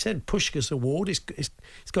Andy said, Puskás Award. It's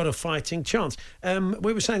got a fighting chance.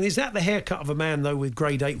 We were saying, is that the haircut of a man, though, with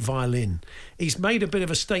grade 8 violin? He's made a bit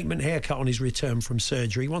of a statement haircut on his return from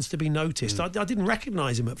surgery. He wants to be noticed. I didn't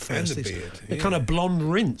recognise him at first. And the beard. The kind of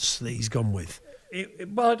blonde rinse that he's gone with. I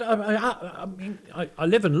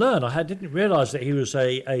live and learn. I didn't realise that he was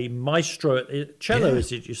a maestro at cello,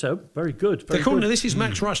 is it? You say, very good. According to this is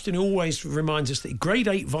Max Rushton, who always reminds us that grade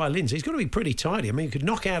 8 violins. He's got to be pretty tidy. He could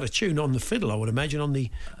knock out a tune on the fiddle, I would imagine, on the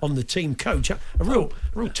team coach. A real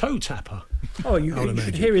toe tapper. Oh, you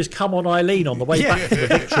should hear his "Come On, Eileen" on the way back from the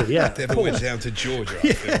victory. Yeah, Never went down to Georgia.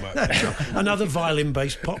 I feel much. Another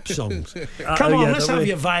violin-based pop songs. Come on, let's have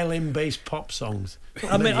your violin-based pop songs.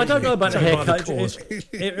 I mean, I don't know about the haircut.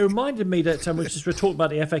 It reminded me that we're talking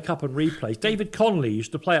about the FA Cup and replays. David Connolly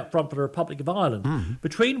used to play up front for the Republic of Ireland.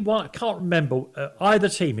 Between one, I can't remember either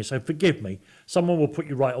team, so forgive me. Someone will put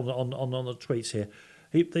you right on the tweets here.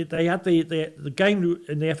 They had the game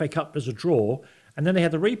in the FA Cup as a draw, and then they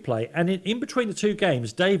had the replay. And in between the two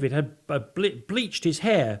games, David had bleached his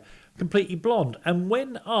hair completely blonde. And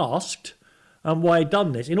when asked why he'd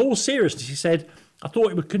done this, in all seriousness, he said, "I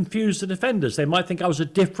thought it would confuse the defenders. They might think I was a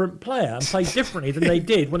different player and play differently than they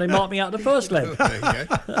did when they marked me out the first leg."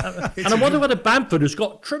 And I wonder whether Bamford, who's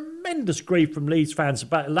got tremendous grief from Leeds fans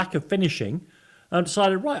about lack of finishing,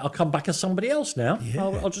 decided, right, I'll come back as somebody else now. Yeah.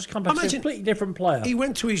 I'll just come back as a completely different player. He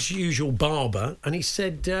went to his usual barber and he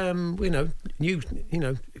said,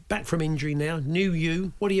 back from injury now, new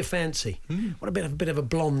you. What do you fancy? What a bit of a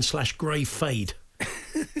blonde/grey fade.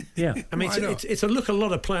 Yeah, I mean, it's a look a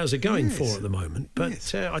lot of players are going for at the moment,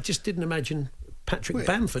 but I just didn't imagine Patrick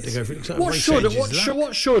Bamford to go for it. What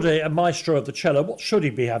should a maestro of the cello? What should he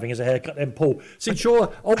be having as a haircut then, Paul? Since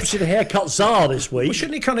you're obviously the haircut czar this week, well,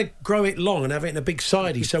 shouldn't he kind of grow it long and have it in a big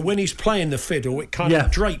sidey so when he's playing the fiddle, it kind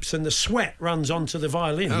of drapes and the sweat runs onto the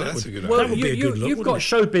violin? Oh, that's a good idea. That would be a good look. You've got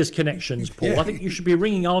showbiz connections, Paul. Yeah. I think you should be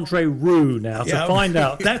ringing Andre Roux now to find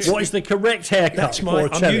out what is the correct haircut for a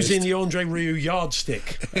cellist. I'm using the Andre Roux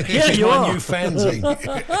yardstick. Yeah, you are. My new fanzine.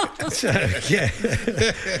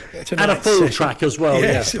 And a full track as well.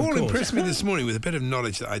 Yes, Paul impressed me this morning with a bit of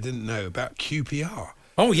knowledge that I didn't know about QPR.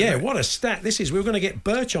 Oh yeah, what a stat this is. We're going to get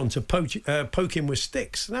Birch on to poke him with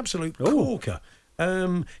sticks. An absolute corker.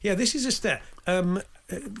 This is a stat.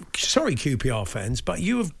 Sorry, QPR fans, but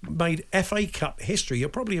you have made FA Cup history. You're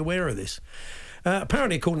probably aware of this.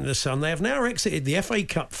 Apparently, according to The Sun, they have now exited the FA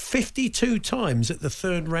Cup 52 times at the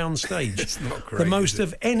third round stage. It's not great, the most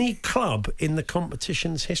of any club in the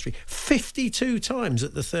competition's history. 52 times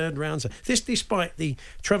at the third round stage. This despite the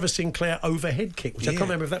Trevor Sinclair overhead kick, which I can't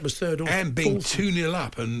remember if that was third or fourth. And being 2-0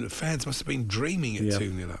 up, and fans must have been dreaming at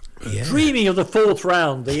 2-0 up. Dreaming of the fourth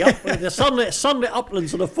round, the sunlit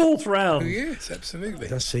uplands of the fourth round. Oh, yes, absolutely. It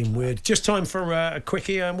does seem weird. Just time for a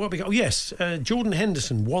quickie. What we got? Oh, yes, Jordan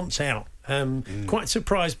Henderson wants out. Quite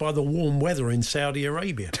surprised by the warm weather in Saudi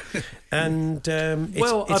Arabia, and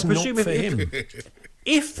it's not for him.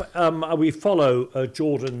 If we follow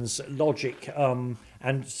Jordan's logic and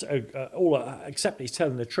all except he's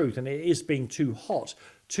telling the truth, and it is being too hot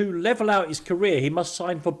to level out his career, he must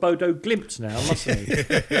sign for Bodo Glimt now, mustn't he?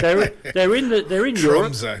 they're in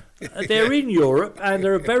Europe. They're in Europe, and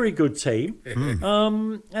they're a very good team.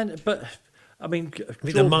 I mean,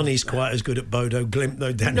 the money's quite as good at Bodo Glimt,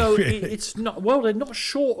 though, Danny. No, it's not. Well, they're not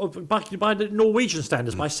short of by the Norwegian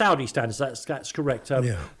standards, by Saudi standards. That's correct.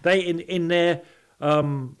 They in their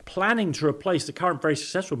planning to replace the current very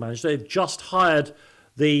successful manager, they've just hired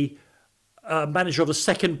the manager of the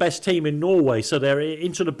second best team in Norway. So they're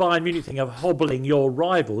into the Bayern Munich thing of hobbling your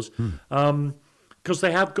rivals. Because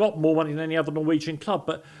they have got more money than any other Norwegian club.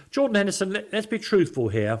 But Jordan Henderson, let's be truthful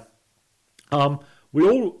here. We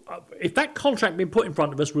all, if that contract had been put in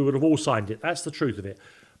front of us, we would have all signed it. That's the truth of it.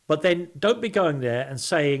 But then don't be going there and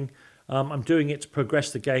saying, I'm doing it to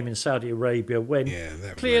progress the game in Saudi Arabia when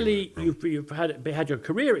clearly you've had your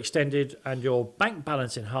career extended and your bank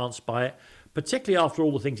balance enhanced by it, particularly after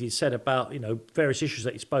all the things he's said about various issues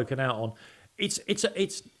that he's spoken out on. It's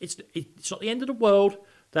not the end of the world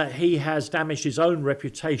that he has damaged his own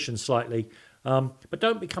reputation slightly. But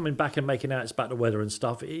don't be coming back and making out it's about the weather and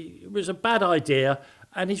stuff. It was a bad idea,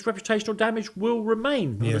 and his reputational damage will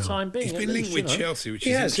remain for the time being. He's been linked with Chelsea, which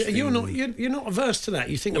is interesting. You're not averse to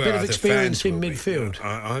that. You think a bit of experience in midfield.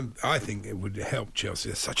 I think it would help Chelsea.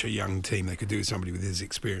 They're such a young team; they could do with somebody with his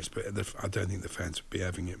experience. But I don't think the fans would be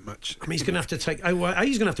having it much. I mean, he's going to have to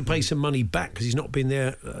he's going to have to pay some money back because he's not been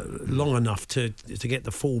there long enough to get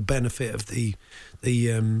the full benefit of the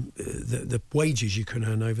wages you can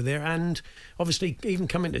earn over there, and obviously even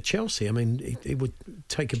coming to Chelsea, I mean, he would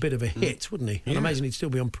take a bit of a hit, wouldn't he? And I imagine he'd still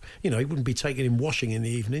be on. He wouldn't be taking in washing in the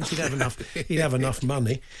evenings. He'd have enough. He'd have enough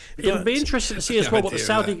money. It would be interesting to see as well what the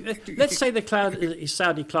Saudi. Let's say his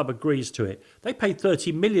Saudi club agrees to it. They paid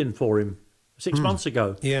 30 million for him 6 months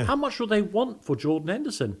ago. Yeah. How much will they want for Jordan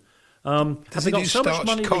Henderson? Does he do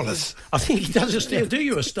starch collars? I think he does. He'll do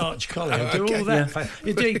you a starch collar. He'll do all that.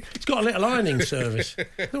 Yeah. He's got a little ironing service. I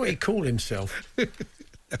don't know what he call himself.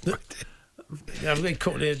 They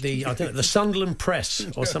call it the Sunderland Press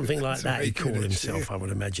or something like that. He'd call himself, I would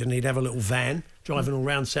imagine. He'd have a little van. driving all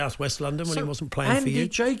around southwest London when he wasn't playing for you. Andy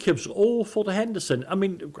Jacobs, all for the Henderson. I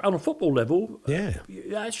mean, on a football level,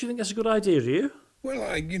 you actually think that's a good idea, do you? Well,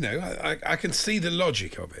 I can see the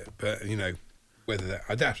logic of it, but, whether that,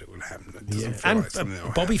 I doubt it will happen. It doesn't feel like something that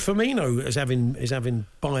will Bobby happen. Firmino is having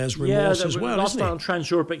buyer's remorse as well, last isn't night he? on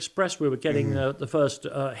Trans-Europe Express, we were getting the first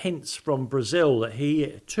hints from Brazil that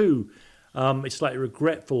he, too, is slightly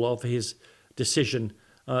regretful of his decision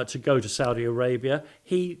to go to Saudi Arabia.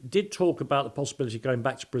 He did talk about the possibility of going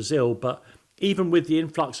back to Brazil, but even with the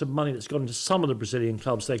influx of money that's gone into some of the Brazilian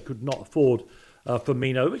clubs, they could not afford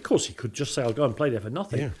Firmino. Of course, he could just say, I'll go and play there for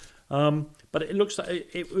nothing. Yeah. But it looks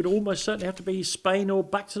like it would almost certainly have to be Spain or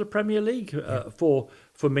back to the Premier League for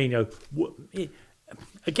Firmino.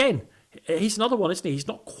 Again, he's another one, isn't he? He's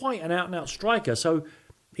not quite an out-and-out striker, so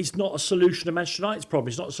he's not a solution to Manchester United's problem.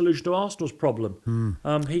 He's not a solution to Arsenal's problem.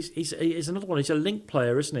 He's another one. He's a link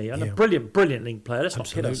player, isn't he? And a brilliant link player. Let's not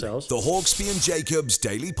kid ourselves. The Hawksby and Jacobs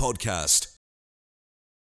Daily Podcast.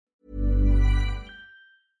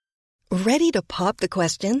 Ready to pop the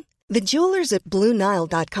question? The jewelers at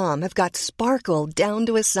BlueNile.com have got sparkle down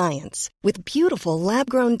to a science with beautiful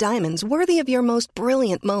lab-grown diamonds worthy of your most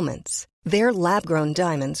brilliant moments. Their lab-grown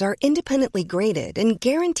diamonds are independently graded and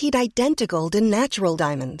guaranteed identical to natural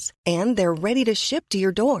diamonds, and they're ready to ship to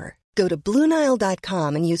your door. Go to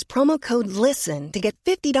BlueNile.com and use promo code LISTEN to get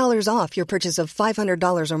 $50 off your purchase of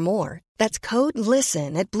 $500 or more. That's code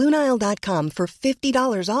LISTEN at BlueNile.com for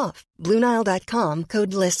 $50 off. BlueNile.com,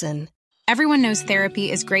 code LISTEN. Everyone knows therapy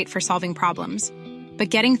is great for solving problems, but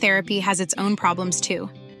getting therapy has its own problems too,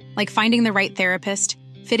 like finding the right therapist,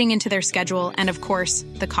 fitting into their schedule, and of course,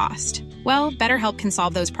 the cost. Well, BetterHelp can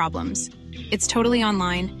solve those problems. It's totally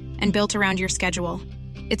online and built around your schedule.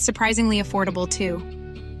 It's surprisingly affordable too.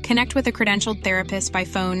 Connect with a credentialed therapist by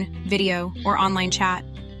phone, video, or online chat,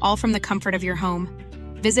 all from the comfort of your home.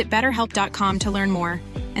 Visit BetterHelp.com to learn more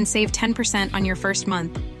and save 10% on your first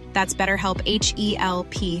month. That's BetterHelp,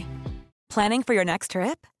 H-E-L-P. Planning for your next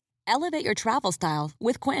trip? Elevate your travel style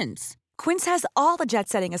with Quince. Quince has all the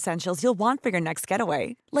jet-setting essentials you'll want for your next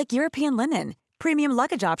getaway, like European linen, premium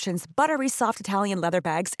luggage options, buttery soft Italian leather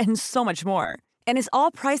bags, and so much more. And is all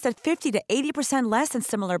priced at 50 to 80% less than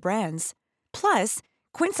similar brands. Plus,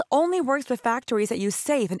 Quince only works with factories that use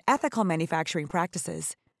safe and ethical manufacturing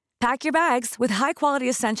practices. Pack your bags with high-quality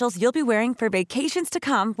essentials you'll be wearing for vacations to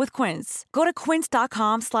come with Quince. Go to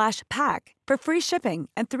quince.com/pack for free shipping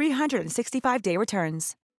and 365-day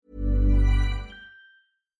returns.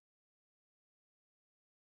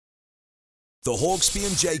 The Hawksby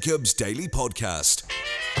and Jacobs Daily Podcast.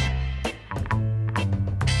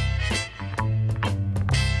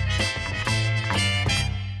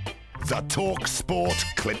 The Talk Sport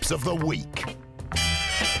Clips of the Week.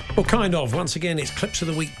 Well, kind of. Once again, it's Clips of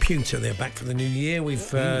the Week Pewter. They're back for the new year.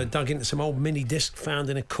 We've dug into some old mini disc found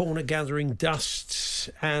in a corner gathering dust,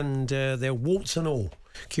 and they're warts and all.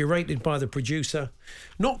 Curated by the producer.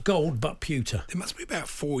 Not gold, but pewter. It must be about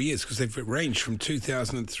 4 years because they've ranged from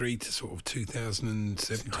 2003 to sort of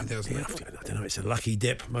 2007, 2008. I don't know. It's a lucky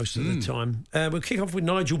dip most of the time. We'll kick off with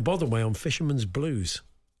Nigel Botherway on Fisherman's Blues.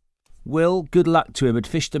 Will, good luck to him, had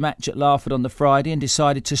fished a match at Larford on the Friday and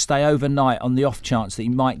decided to stay overnight on the off chance that he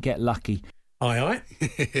might get lucky. Aye.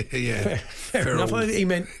 Yeah. Fair enough. I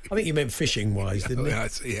think he meant fishing wise, didn't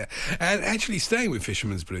he? Yeah. And actually staying with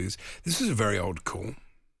Fisherman's Blues, this was a very old call.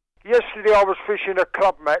 Yesterday I was fishing a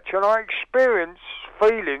club match and I experienced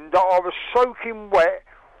feeling that I was soaking wet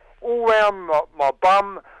all round my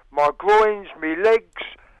bum, my groins, my legs.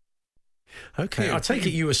 Okay, I take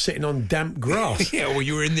it you were sitting on damp grass. Yeah, or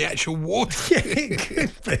you were in the actual water. Yeah, it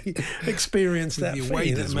could be. Experienced that the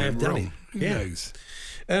feeling. That may have done it. Who knows?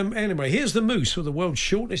 Anyway, here's the Moose with the world's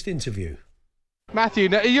shortest interview. Matthew,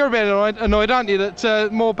 you're a bit annoyed, aren't you,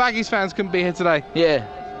 that more Baggies fans couldn't be here today? Yeah.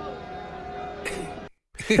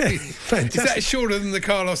 Fantastic. Is that shorter than the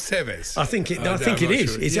Carlos Tevez? I think it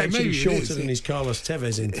is. Sure. It's actually shorter than than his Carlos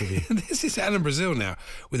Tevez interview. This is Alan Brazil now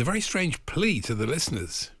with a very strange plea to the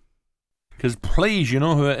listeners. Because please, you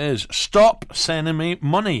know who it is. Stop sending me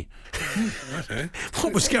money.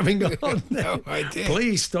 What was going on? No idea.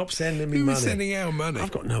 Please stop sending me Who money. was sending our money? I've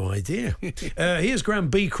got no idea. Here's Graham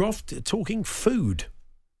Beecroft talking food.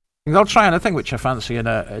 I'll try anything which I fancy in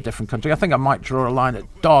a different country. I think I might draw a line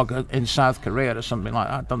at dog in South Korea or something like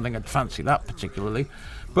that. I don't think I'd fancy that particularly.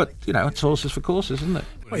 But, you know, it's horses for courses, isn't it?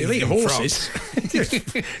 Well, you'll eat horses.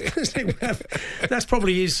 That's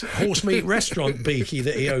probably his horse meat restaurant, Beaky,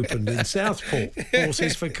 that he opened in Southport.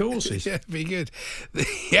 Horses for courses. Yeah, be good.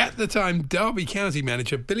 At the time, Derby County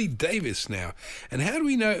manager Billy Davis now. And how do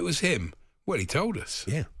we know it was him? Well, he told us.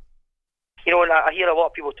 Yeah. You know, and I hear a lot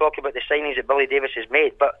of people talk about the signings that Billy Davis has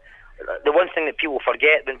made, but the one thing that people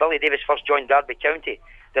forget, when Billy Davies first joined Derby County,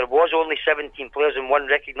 there was only 17 players and one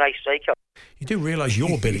recognised striker. You do realise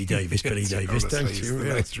you're Billy Davies, Billy Davies, Honestly, don't you? It's the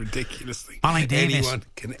most ridiculous thing Billy Davies. anyone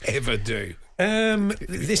can ever do.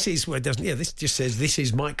 This is well, it doesn't. Yeah, this just says this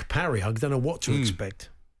is Mike Parry. I don't know what to expect.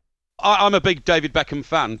 I'm a big David Beckham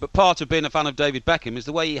fan, but part of being a fan of David Beckham is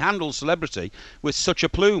the way he handles celebrity with such a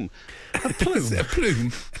plume. A plume? A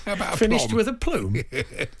plume? How about a Finished plum? with a plume?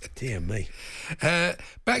 Dear me.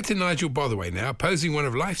 Back to Nigel Botherway now, posing one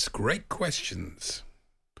of life's great questions.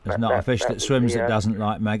 There's not a fish that swims that doesn't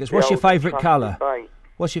like maggots. What's your favourite colour?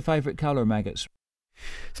 What's your favourite colour of maggots?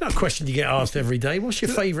 It's not a question you get asked every day. What's your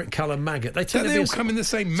favourite colour maggot? They tend to They be all come in the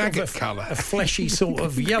same maggot colour. A fleshy sort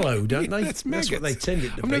of yellow, don't they? That's maggots. That's what they tend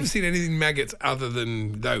it to I've be. never seen anything maggots other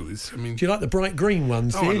than those. I mean, do you like the bright green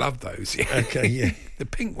ones? Oh, do I you? love those. Yeah. Okay, yeah. The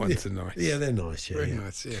pink ones are nice. Yeah, they're nice. Yeah, Very yeah.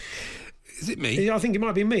 nice. Yeah. Is it me? Yeah, I think it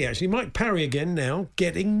might be me actually. Mike Parry again now,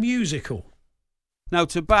 getting musical. Now,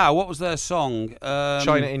 to Bow, what was their song?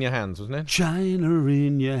 China in Your Hands, wasn't it? China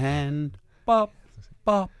in your hand. Bop,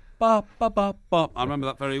 bop, bop, bop, bop, bop. I remember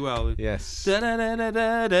that very well. Yes. Shocking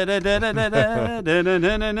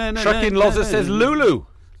Loza says Lulu.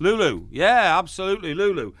 Lulu, yeah, absolutely,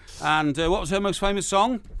 Lulu. And what was her most famous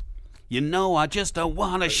song? You know, I just don't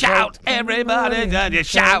want to shout, everybody,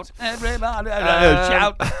 shout, everybody,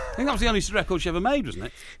 shout. I think that was the only record she ever made, wasn't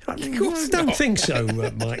it? I don't think so,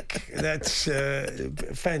 Mike. That's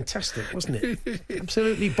fantastic, wasn't it?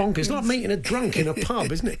 Absolutely bonkers. It's like meeting a drunk in a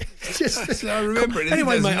pub, isn't it? Just, I remember it.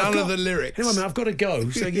 Anyway, There's mate, none of the lyrics. Anyway, mate, I've got to go.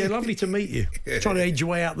 So, yeah, lovely to meet you. Trying to edge your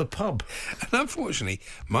way out the pub. And unfortunately,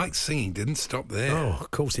 Mike's singing didn't stop there. Oh,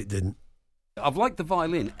 of course it didn't. I've liked the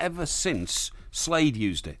violin ever since Slade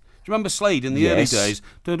used it. Do you remember Slade in the early days?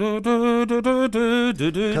 Because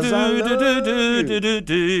I love you.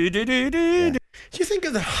 Do you think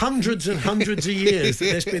of the hundreds and hundreds of years that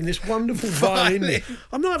there's been this wonderful violin?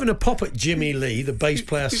 I'm not having a pop at Jimmy Lee, the bass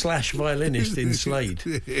player / violinist in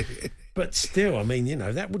Slade. But still, I mean, you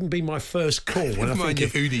know, that wouldn't be my first call. When I think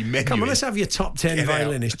of Hootie Menuhin. Come on, let's have your top 10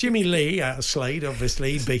 violinists. Jimmy Lee out of Slade,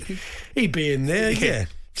 obviously, he'd be in there, yeah.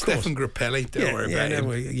 Stefan Grappelli, don't worry about him.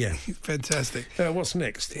 Yeah. Fantastic. What's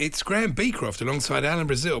next? It's Graham Beecroft alongside Alan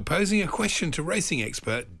Brazil posing a question to racing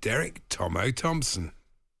expert Derek Tomo Thompson.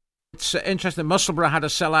 It's interesting. Musselburgh had a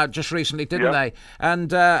sellout just recently, didn't they? And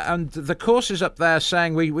the courses up there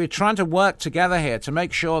saying we're trying to work together here to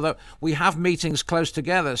make sure that we have meetings close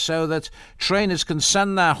together so that trainers can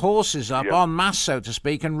send their horses up en masse, so to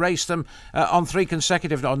speak, and race them on 3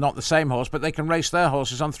 consecutive, or not the same horse, but they can race their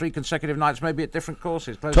horses on 3 consecutive nights, maybe at different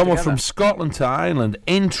courses. Tom from Scotland to Ireland.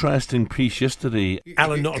 Interesting piece yesterday.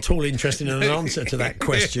 Alan, not at all interested in an answer to that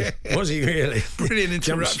question. Was he really? Brilliant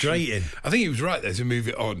interruption. Jumped straight in. I think he was right there to move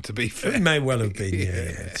it on, to be fair. It may well have been,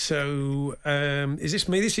 yeah. So, is this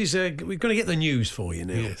me? This is we're going to get the news for you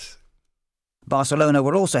now. Yes. Barcelona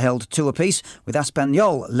were also held 2 apiece, with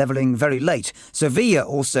Espanyol levelling very late. Sevilla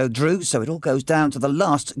also drew, so it all goes down to the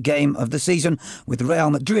last game of the season, with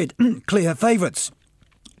Real Madrid clear favourites.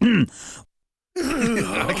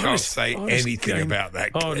 I can't say anything about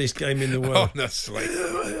that game. Hardest game in the world. Honestly.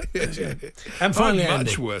 And finally, I'm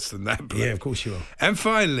much Andy. worse than that. Bro. Yeah, of course you are. And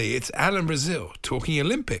finally, it's Alan Brazil talking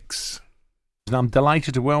Olympics. And I'm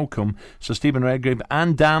delighted to welcome Sir Stephen Redgrave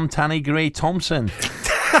and Damn Tanny Gray Thompson.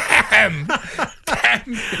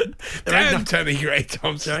 Damn Tanny Gray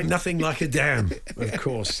Thompson. There ain't nothing like a damn, of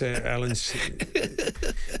course. Alan's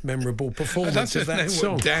memorable performance of that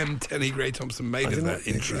song. What Damn Tanny Gray Thompson made of that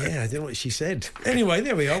intro. Yeah, I don't know what she said. Anyway,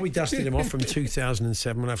 there we are. We dusted him off from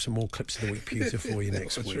 2007. We'll have some more clips of the week pewter for you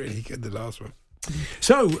next week. That's really good, the last one.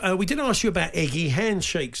 So, we did ask you about Eggy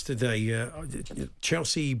Handshakes today.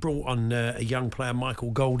 Chelsea brought on a young player,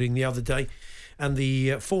 Michael Golding, the other day, and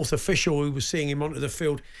the fourth official who was seeing him onto the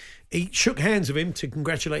field, he shook hands with him to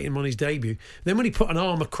congratulate him on his debut. Then when he put an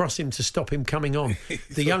arm across him to stop him coming on,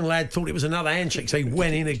 the young lad thought it was another handshake, so he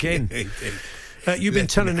went in again. You've been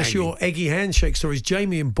telling us your Eggy Handshake stories.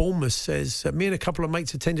 Jamie in Bournemouth says, me and a couple of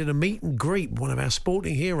mates attended a meet and greet with one of our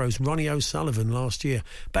sporting heroes, Ronnie O'Sullivan, last year.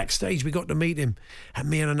 Backstage, we got to meet him, and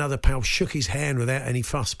me and another pal shook his hand without any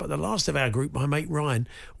fuss. But the last of our group, my mate Ryan,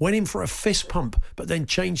 went in for a fist pump, but then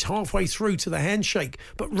changed halfway through to the handshake.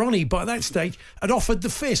 But Ronnie, by that stage, had offered the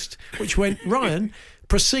fist, which went, Ryan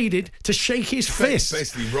proceeded to shake his fist.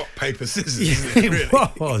 Basically rock, paper, scissors. Yeah, isn't it, really?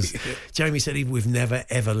 It was. Jamie said we've never,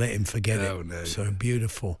 ever let him forget it. Oh, no. So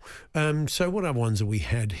beautiful. So what other ones have we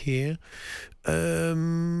had here? Yes,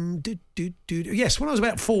 when I was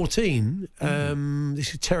about 14,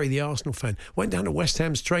 this is Terry, the Arsenal fan, went down to West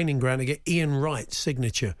Ham's training ground to get Ian Wright's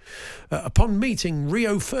signature. Upon meeting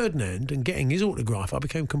Rio Ferdinand and getting his autograph, I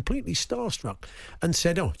became completely starstruck and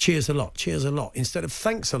said, "Oh, cheers a lot, instead of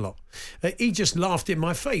thanks a lot." He just laughed in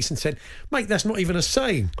my face and said, "Mate, that's not even a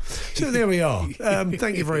saying." So there we are.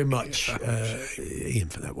 Thank you very much, Ian,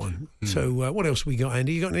 for that one. So what else we got,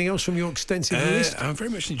 Andy? You got anything else from your extensive list? I very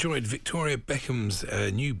much enjoyed Victoria Beckham's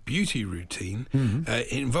new beauty routine.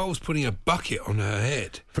 It involves putting a bucket on her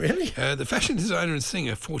head. Really? The fashion designer and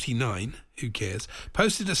singer, 49, who cares,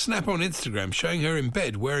 posted a snap on Instagram showing her in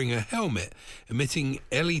bed wearing a helmet emitting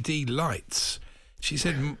LED lights. She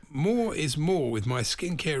said, "More is more with my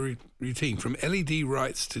skincare routine, from LED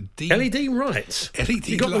lights to LED lights? LED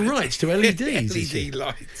You got lights. the rights to LEDs? LED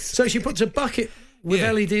lights. So she puts a bucket with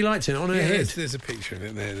LED lights in it on her head. There's a picture of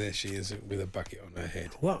it there. There she is with a bucket on her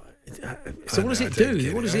head. What? So what does it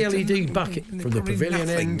do? What does the LED bucket from the pavilion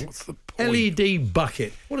end? What's the point? LED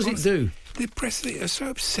bucket. What does it do? The press are so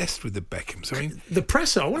obsessed with the Beckhams. I mean, the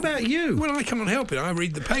press are. What about you? Well, I can't help it. I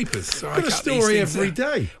read the papers. So I've got a story every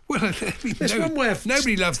day. Well, I mean,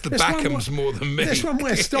 nobody loves the Beckhams more than me. There's one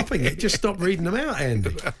way of stopping it. Just stop reading them out,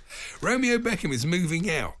 Andy. Romeo Beckham is moving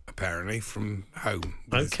out, apparently, from home.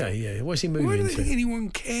 Okay, yeah. What's he moving Why do into? they think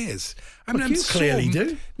anyone cares? I mean, Well, you clearly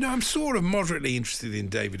do. No, I'm sort of moderately interested in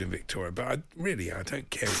David and Victoria, but I don't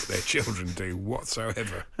care what their children do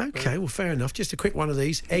whatsoever. Okay, well, fair enough. Just a quick one of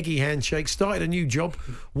these. Eggy Handshakes. Started a new job.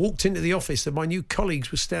 Walked into the office and my new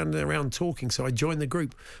colleagues were standing around talking, so I joined the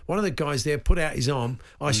group. One of the guys there put out his arm,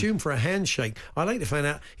 I assume for a handshake. I later found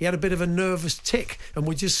out he had a bit of a nervous tic and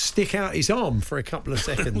would just stick out his arm for a couple of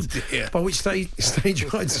seconds. Oh dear. By which stage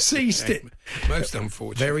I'd seized it. Most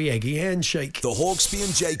unfortunate. Very Eggy Handshake. The Hawksby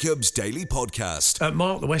and Jacobs Daily Podcast.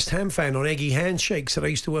 Mark, the West Ham fan, on Eggy Handshakes, said I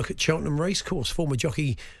used to work at Cheltenham Racecourse. Former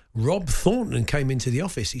jockey Rob Thornton came into the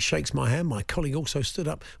office. He shakes my hand. My colleague also stood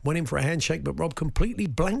up, went in for a handshake, but Rob completely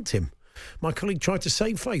blanked him. My colleague tried to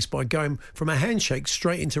save face by going from a handshake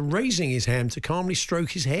straight into raising his hand to calmly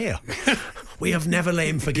stroke his hair. We have never let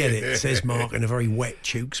him forget it, says Mark in a very wet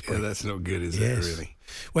Tewkesbury. Yeah, that's not good, is it, really?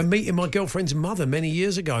 When meeting my girlfriend's mother many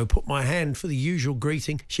years ago, I put my hand for the usual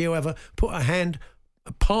greeting. She, however, put her hand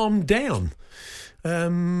palm down.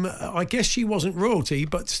 I guess she wasn't royalty,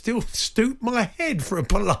 but still stooped my head for a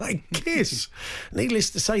polite kiss.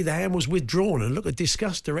 Needless to say, the hand was withdrawn and a look of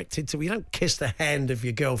disgust directed to... You don't kiss the hand of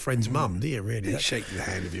your girlfriend's mum, do you, really? You shake the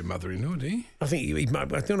hand of your mother-in-law, do you? I think I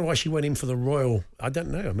don't know why she went in for the royal... I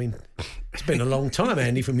don't know. I mean, it's been a long time,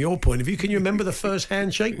 Andy, from your point of view. Can you remember the first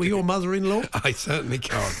handshake with your mother-in-law? I certainly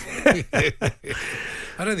can't.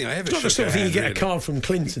 I don't think I ever. It's not the sort of thing you get a card from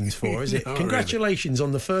Clinton's for, is it? Congratulations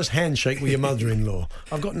on the first handshake with your mother-in-law.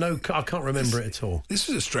 I can't remember it at all. This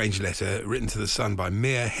was a strange letter written to the Sun by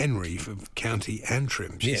Mia Henry from County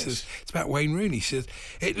Antrim. She says it's about Wayne Rooney. She says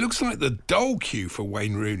it looks like the dole queue for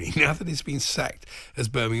Wayne Rooney now that he's been sacked as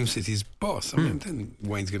Birmingham City's boss. I mean, I don't think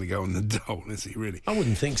Wayne's going to go on the dole, is he? Really? I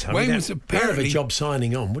wouldn't think so. Wayne was apparently a job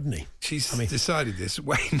signing on, wouldn't he? She's decided this.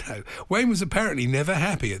 Wayne was apparently never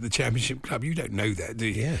happy at the Championship club. You don't know that, do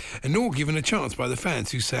you? Yeah. And nor given a chance by the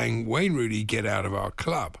fans who sang, "Wayne Rooney, get out of our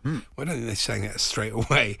club." Well, I don't think they sang that straight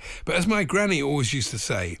away. But as my granny always used to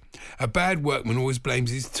say, a bad workman always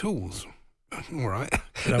blames his tools. All right.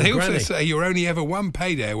 They also say you're only ever one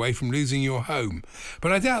payday away from losing your home.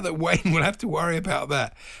 But I doubt that Wayne will have to worry about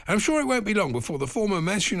that. I'm sure it won't be long before the former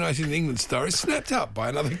Manchester United and England star is snapped up by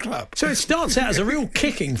another club. So it starts out as a real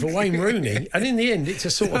kicking for Wayne Rooney, and in the end it's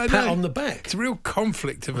a sort of pat on the back. It's a real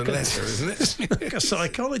conflict of a letter, isn't it? Like a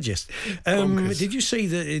psychologist. Did you see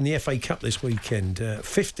that in the FA Cup this weekend,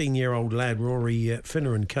 15-year-old lad Rory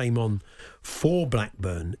Finneran came on for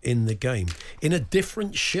Blackburn in the game in a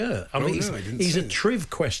different shirt. I mean, he's a triv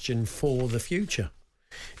question for the future.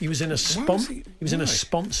 He was in a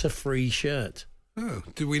sponsor-free shirt. Oh,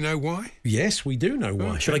 do we know why? Yes, we do know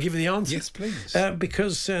why. Okay. Should I give you the answer? Yes, please.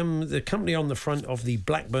 Because the company on the front of the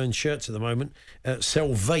Blackburn shirts at the moment sell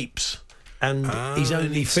vapes. And he's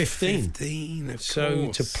only 15. 15, of so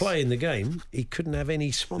course. To play in the game, he couldn't have any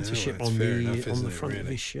sponsorship on the front of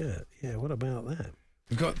his shirt. Yeah, what about that?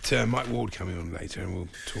 We've got Mike Ward coming on later, and we'll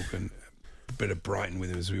talk a bit of Brighton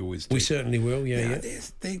with him, as we always do. We certainly will, yeah.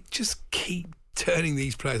 They just keep turning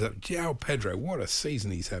these players up. João Pedro, what a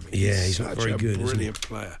season he's having. Yeah, he's not very good, brilliant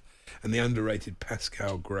player. And the underrated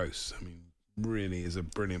Pascal Gross, I mean, really is a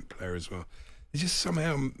brilliant player as well. They just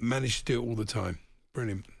somehow manage to do it all the time.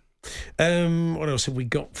 Brilliant. What else have we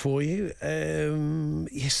got for you?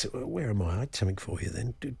 Yes, where am I? I had something for you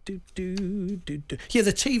then. Yeah,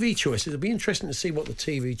 the TV choices. It'll be interesting to see what the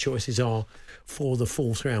TV choices are for the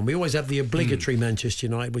fourth round. We always have the obligatory Manchester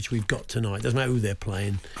United, which we've got tonight. Doesn't matter who they're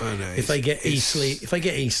playing. I know. If they get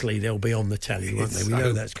Eastleigh, they'll be on the tally, won't they? We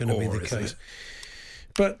know that's going to be the case.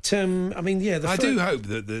 But I mean, yeah. I do hope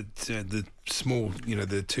that the small,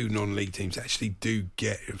 the two non-league teams actually do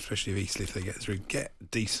get, especially if Eastleigh, if they get through, get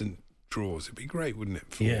decent draws. It'd be great, wouldn't it,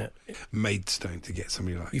 for Maidstone to get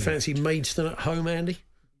somebody like you fancy Maidstone at home, Andy?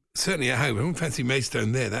 Certainly at home. I wouldn't fancy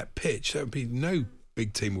Maidstone there. That pitch, that would be no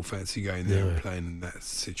big team will fancy going there and playing in that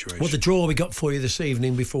situation. Well, the draw we got for you this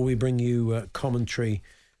evening before we bring you commentary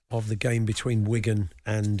of the game between Wigan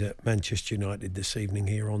and Manchester United this evening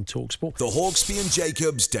here on TalkSport. The Hawksby and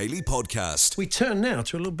Jacobs Daily Podcast. We turn now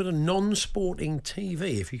to a little bit of non-sporting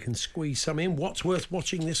TV, if you can squeeze some in. What's worth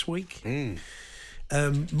watching this week?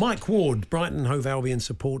 Mike Ward, Brighton Hove Albion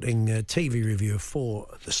supporting TV reviewer for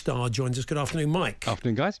The Star, joins us. Good afternoon, Mike.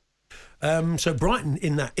 Afternoon, guys. So Brighton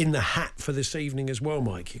in the hat for this evening as well,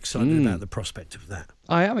 Mike. Excited about the prospect of that?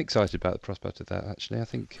 I am excited about the prospect of that, actually. I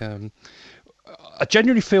think... I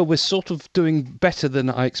genuinely feel we're sort of doing better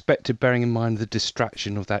than I expected, bearing in mind the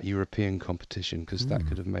distraction of that European competition, because that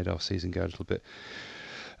could have made our season go a little bit,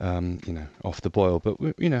 off the boil. But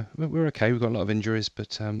we're okay. We've got a lot of injuries,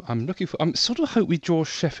 but I'm sort of hope we draw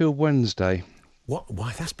Sheffield Wednesday. What?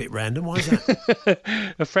 Why? That's a bit random. Why is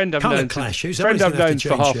that? A friend I've known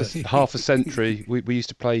for half a century. We used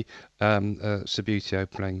to play Subbuteo,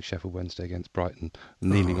 playing Sheffield Wednesday against Brighton,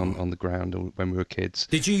 kneeling on the ground when we were kids.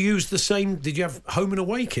 Did you use the same? Did you have home and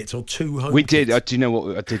away kits or two home? We kits? did. Do you know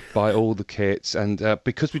what? I did buy all the kits, and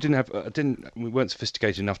because we weren't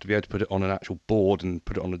sophisticated enough to be able to put it on an actual board and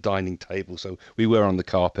put it on a dining table, so we were on the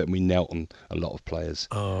carpet and we knelt on a lot of players.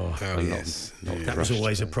 That was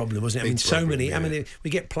always a problem, wasn't it? I mean, so many. I mean, we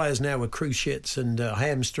get players now with cruciates and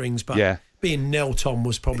hamstrings, but being knelt on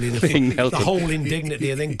was probably the whole indignity,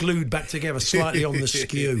 and then glued back together slightly on the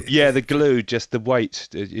skew. Yeah, the glue, just the weight,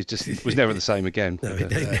 it was never the same again. No,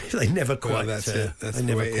 they never quite. They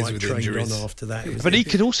never quite trained on after that. But he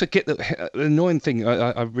could also get the annoying thing.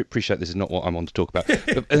 I appreciate this is not what I'm on to talk about.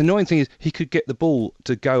 But the annoying thing is he could get the ball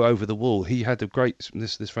to go over the wall. He had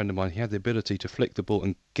this friend of mine. He had the ability to flick the ball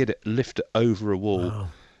and lift it over a wall. Wow.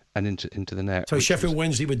 And into the net. So Sheffield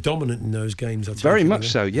Wednesday were dominant in those games. Very much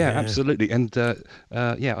so, yeah, absolutely. And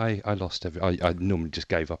I lost I normally just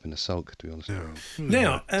gave up in a sulk, to be honest.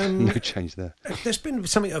 Now, no change there. There's been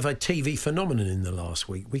something of a TV phenomenon in the last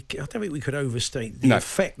week. I don't think we could overstate the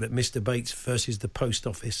effect that Mr. Bates versus the Post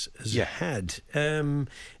Office has had. I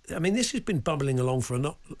mean, this has been bubbling along for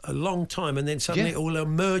a long time, and then suddenly it will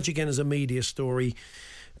emerge again as a media story.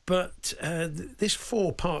 But this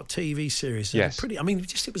 4-part TV series, pretty. I mean,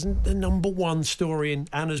 it was the number one story in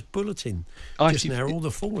Anna's bulletin just now. All the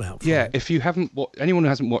fallout. If you haven't, anyone who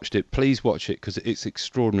hasn't watched it, please watch it because it's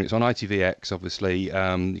extraordinary. It's on ITVX, obviously. You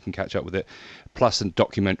can catch up with it. Plus a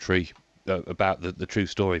documentary about the true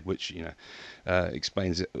story, which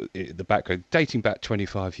explains the background, dating back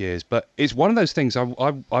 25 years. But it's one of those things.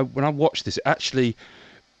 When I watch this, it actually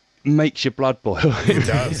makes your blood boil. It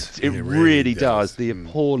does. it really does. The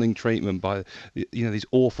appalling treatment by these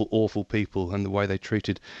awful people, and the way they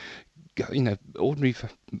treated ordinary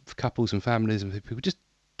couples and families and people just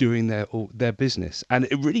doing their business. And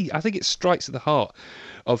it really, I think it strikes at the heart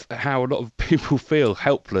of how a lot of people feel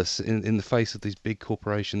helpless in the face of these big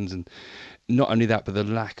corporations, and not only that, but the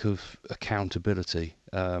lack of accountability.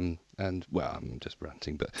 And I'm just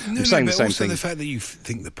ranting, but I'm saying the same thing. The fact that you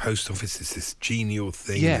think the post office is this genial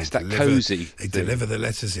thing. Yes, that cosy. They deliver the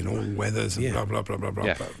letters in all weathers and blah blah blah blah blah.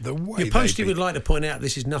 Yeah. But the way Posty would like to point out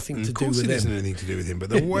this is nothing to do with them. Of course, it isn't anything to do with him. But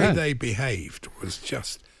the way they behaved was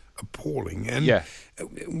just appalling. And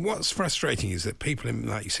what's frustrating is that people,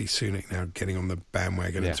 like you see Sunak now getting on the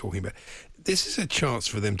bandwagon and talking about. This is a chance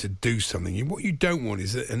for them to do something. What you don't want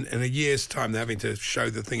is that in a year's time they're having to show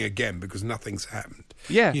the thing again because nothing's happened.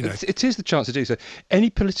 Yeah, it is the chance to do so. Any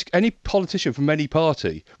politician from any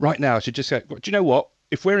party right now should just say, do you know what?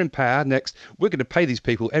 If we're in power next, we're going to pay these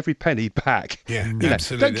people every penny back. Yeah,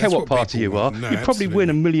 absolutely. Don't care what party you are. No, you'd probably win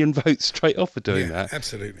 1 million votes straight off for doing that.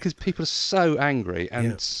 Absolutely. Because people are so angry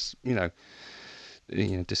and,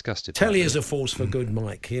 disgusted. Telly is a force for good,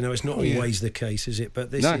 Mike. It's not always the case, is it? But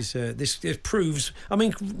this proves. I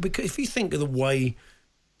mean, because if you think of the way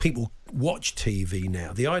people watch TV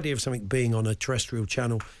now, the idea of something being on a terrestrial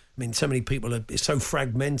channel mean, so many people are so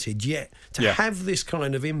fragmented, yet to have this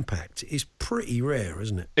kind of impact is pretty rare,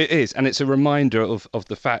 isn't it? It is, and it's a reminder of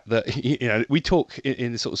the fact that, you know, we talk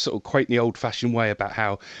in a sort of quaintly old-fashioned way about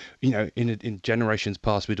how, you know, in generations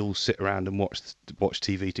past we'd all sit around and watch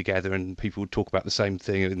TV together, and people would talk about the same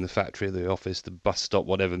thing in the factory, the office, the bus stop,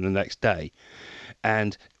 whatever, the next day.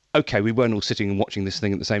 And okay, we weren't all sitting and watching this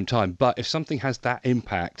thing at the same time, but if something has that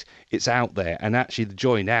impact, it's out there. And actually the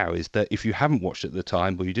joy now is that if you haven't watched it at the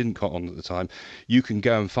time, or you didn't caught on at the time, you can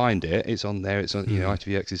go and find it. It's on there. It's on, you know,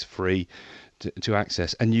 ITVX is free to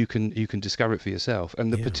access, and you can discover it for yourself.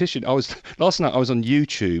 And the petition, last night I was on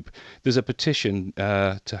YouTube. There's a petition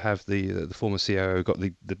to have the former COO got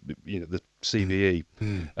the CVE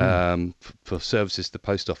for services to the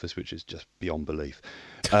post office, which is just beyond belief.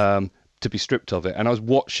 To be stripped of it, and I was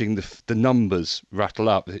watching the numbers rattle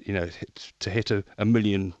up, you know, to hit a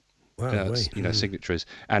million, signatories,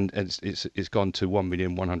 and it's gone to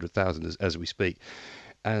 1,100,000 as we speak,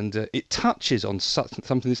 and it touches on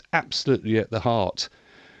something that's absolutely at the heart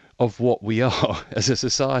of what we are as a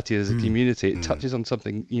society, as a community. It touches on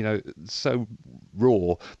something, you know, so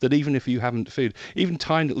raw that even if you haven't food, even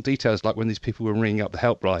tiny little details like when these people were ringing up the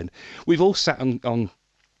helpline, we've all sat on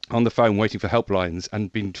the phone waiting for helplines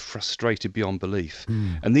and been frustrated beyond belief.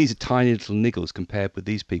 And these are tiny little niggles compared with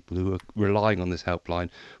these people who are relying on this helpline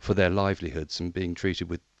for their livelihoods and being treated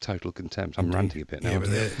with total contempt. I'm ranting a bit now. Yeah, but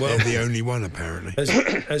they're the only one, apparently.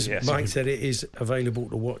 As Mike said, it is available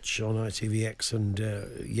to watch on ITVX,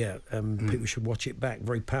 and people should watch it back.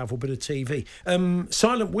 Very powerful bit of TV.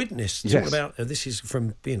 Silent Witness. Talk about this is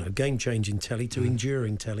from game-changing telly to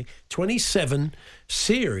enduring telly. 27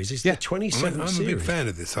 series. It's the 27th series. I'm a big fan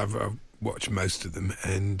of this. I've watched most of them,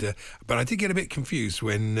 and but I did get a bit confused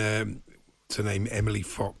when. Her name Emily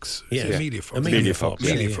Fox. Amelia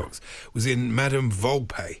Fox was in Madame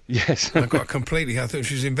Volpe. Yes. And I got completely. I thought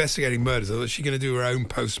she was investigating murders. I thought she's going to do her own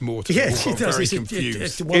post-mortem. Yes, she does. Very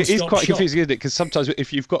confused. It is quite confusing, isn't it? Because sometimes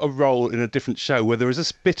if you've got a role in a different show where there is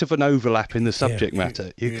a bit of an overlap in the subject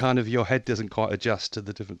matter, your head doesn't quite adjust to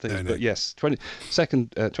the different things. But yes,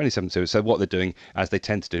 27th series. So what they're doing, as they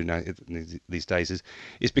tend to do now these days, is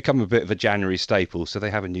it's become a bit of a January staple. So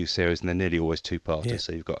they have a new series, and they're nearly always two-parters. Yeah.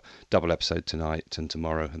 So you've got double episode tonight and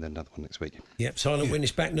tomorrow, and then another one next week. Yep, Silent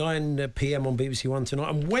Witness back 9 p.m. on BBC One tonight.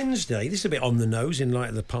 And Wednesday, this is a bit on the nose in light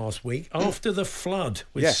of the past week, After the Flood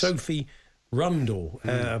with Sophie Rundle,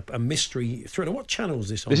 a mystery thriller. What channel is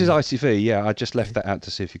this on? This is ITV, I just left that out to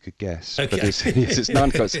see if you could guess. Okay. But it's 9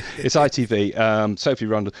 o'clock. It's ITV, Sophie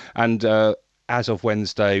Rundle, and as of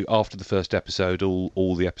Wednesday, after the first episode,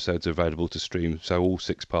 all the episodes are available to stream. So all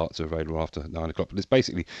 6 parts are available after 9 o'clock. But it's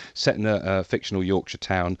basically set in a fictional Yorkshire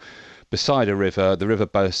town beside a river. The river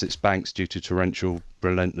bursts its banks due to torrential,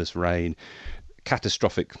 relentless rain,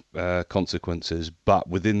 catastrophic consequences. But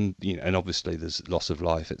within, and obviously there's loss of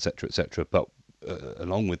life, etc., etc. But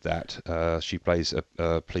along with that, she plays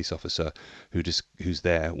a police officer who's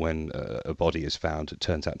there when a body is found. It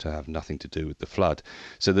turns out to have nothing to do with the flood.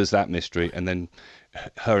 So there's that mystery, and then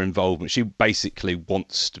her involvement. She basically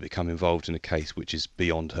wants to become involved in a case which is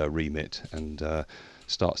beyond her remit, and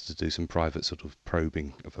starts to do some private sort of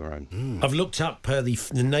probing of her own. I've looked up the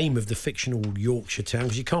name of the fictional Yorkshire town,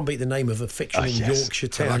 because you can't beat the name of a fictional Yorkshire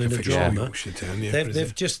town in a drama. Yorkshire town,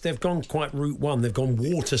 they've gone quite route one. They've gone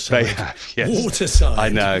waterside. They have, yes. Waterside. I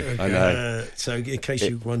know. So in case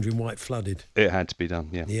you're wondering why it flooded, it had to be done.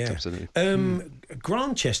 Yeah. Absolutely.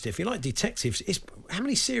 Grantchester, if you like detectives, how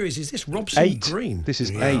many series is this? Robson Green. This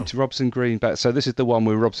is 8. Robson Green. So this is the one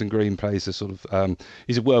where Robson Green plays a sort of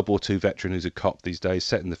he's a World War II veteran who's a cop these days,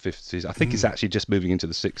 set in the 50s. I think it's actually just moving into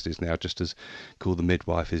the 60s now, just as Call the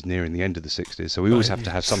Midwife is nearing the end of the 60s. So we always have to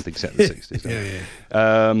have something set in the 60s.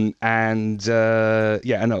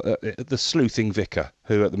 The sleuthing vicar,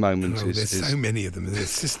 who at the moment there's so many of them. There's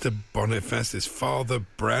Sister Boniface, there's Father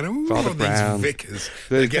Brown. Father Brown. These vicars,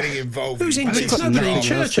 they're getting involved. Who's in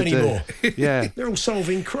church anymore? Yeah. They're all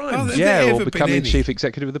solving crimes. Or becoming chief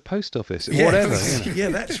executive of the post office. Whatever. Yeah,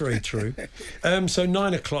 that's very true. So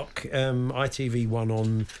 9 o'clock, ITV1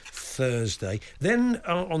 on Thursday. Then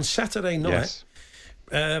on Saturday night,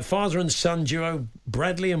 father and son duo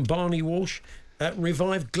Bradley and Barney Walsh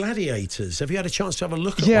revived Gladiators. Have you had a chance to have a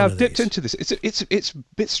look at one of I've dipped into this. It's a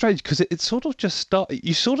bit strange because it sort of just started.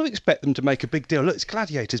 You sort of expect them to make a big deal. Look, it's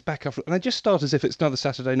Gladiators back up, and they just start as if it's another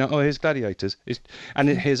Saturday night. Oh, here's Gladiators,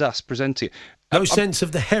 here's us presenting it. No sense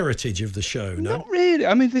of the heritage of the show, no? Not really.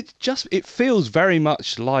 I mean, it feels very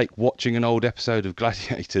much like watching an old episode of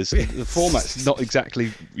Gladiators. The format's not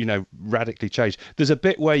exactly, radically changed. There's a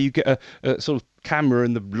bit where you get a sort of camera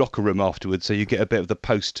in the locker room afterwards, so you get a bit of the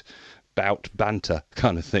post bout banter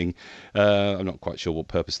kind of thing. I'm not quite sure what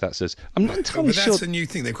purpose that says. I'm not entirely But sure. that's a new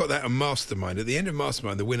thing. They've got that on Mastermind. At the end of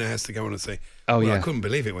Mastermind, the winner has to go on and say, Oh, well, yeah. I couldn't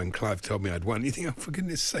believe it when Clive told me I'd won. You think, oh, for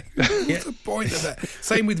goodness sake, what's the point of that?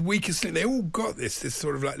 Same with Weakest Link. They all got this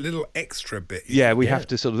sort of like little extra bit. Yeah, we have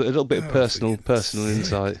to sort of a little bit of personal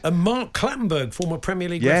insight. And Mark Clattenburg, former Premier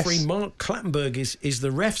League Yes. referee, Mark Clattenburg is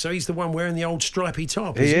the ref, so he's the one wearing the old stripy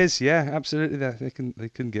top. He is, yeah, absolutely. They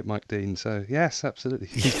couldn't get Mike Dean, so yes, absolutely.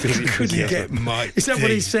 Couldn't get Mike. Is that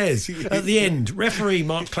what he says at the end? Referee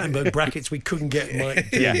Mark Clattenburg brackets. We couldn't get Mike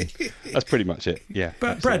Dean. Yeah, that's pretty much it. Yeah,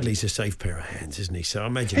 but absolutely. Bradley's a safe pair of hands, isn't he? So I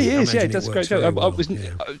imagine He is. Yeah, it he does a works great job. very well, It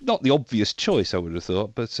was not the obvious choice, I would have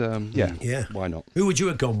thought, but yeah, why not? Who would you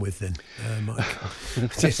have gone with then, Mike?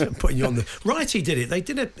 Just putting you on the Righty did it. They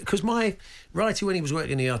did it because my Righty, when he was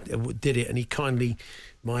working here, did it, and he kindly.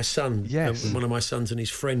 My son, one of my sons and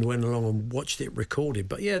his friend went along and watched it recorded.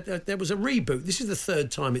 But yeah, there was a reboot. This is the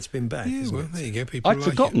third time it's been back. Yeah, well, there you go. People I'd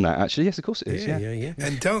forgotten that, actually. Yes, of course it is. Yeah.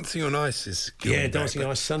 And Dancing on Ice is Dancing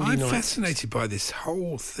on Ice Sunday night. I'm fascinated by this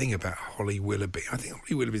whole thing about Holly Willoughby. I think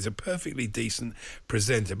Holly Willoughby is a perfectly decent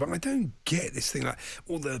presenter, but I don't get this thing like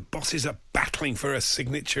all the bosses are battling for a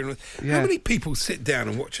signature. How many people sit down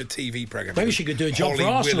and watch a TV program? Maybe she could do a job Holly for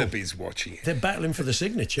Arsenal. Willoughby's watching it. They're battling for the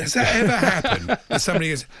signature. Has that ever happened? And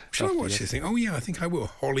somebody goes, shall I watch this thing? Oh yeah, I think I will.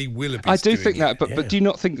 Holly Willoughby. I do think that, but do you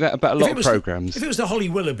not think that about a lot of programmes? If it was the Holly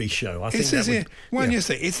Willoughby show, I think it says that here, one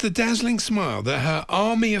yesterday, it's the dazzling smile that her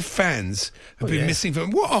army of fans have been missing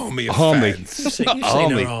from. What army of fans? You've seen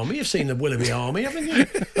her army. You've seen the Willoughby army, haven't you?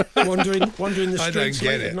 wandering the streets I don't get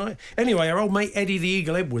late it. at night. Anyway, our old mate Eddie the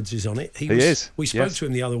Eagle Edwards is on it. He is. We spoke Yes. to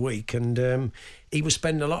him the other week, and he was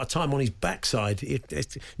spending a lot of time on his backside.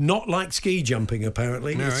 It's not like ski jumping,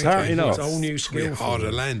 apparently. No, It's apparently not. It's a whole new It's gonna be skill. a for harder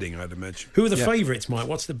them. landing, I'd imagine. Who are the favourites, Mike?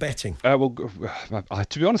 What's the betting? Well,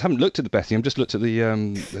 to be honest, I haven't looked at the betting. I've just looked at the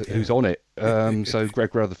who's on it. So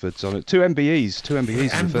Greg Rutherford's on it. Two MBEs And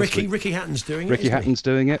in the first week. Ricky Hatton's doing it. Ricky isn't he? Hatton's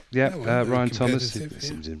doing it. Yeah, well, Ryan Thomas competitive,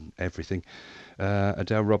 seems in everything.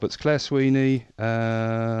 Adele Roberts, Claire Sweeney,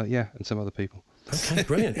 and some other people. Okay,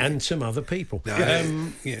 brilliant. And some other people. No, our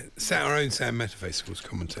own Sam Metaface was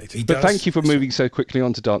commentating. But thank you for moving so quickly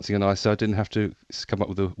on to Dancing on Ice, so I didn't have to come up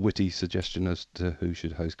with a witty suggestion as to who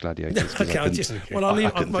should host Gladiators. Okay, I'll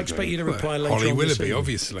expect you to reply later. Holly on this Willoughby, evening.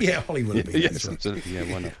 obviously. Yeah, Holly Willoughby. Yes, that's right. absolutely. Yeah,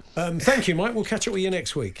 why not? Thank you, Mike. We'll catch up with you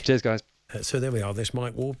next week. Cheers, guys. So there we are. There's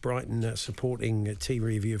Mike Ward, Brighton supporting TV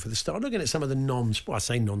review for the Star. Looking at some of the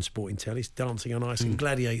non-sporting tellies, Dancing on Ice and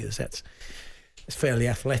Gladiators. It's fairly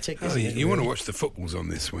athletic. Oh, isn't yeah, it, you want to really? watch the footballs on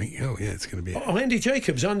this week? Oh, yeah, it's going to be. Oh, Andy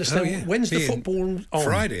Jacobs. I understand. When's the football on?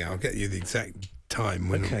 Friday. I'll get you the exact time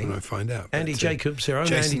when I find out. Andy Jacobs, our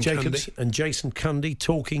own Andy Jacobs, and Jason Cundy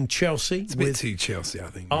talking Chelsea. It's a bit too Chelsea, I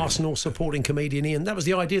think. Arsenal supporting comedian Ian. That was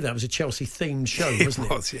the idea. That was a Chelsea-themed show, wasn't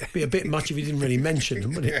it? It was, yeah. Be a bit much if you didn't really mention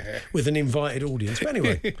them, wouldn't it? With an invited audience. But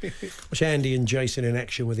anyway, watch Andy and Jason in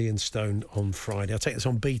action with Ian Stone on Friday. I take this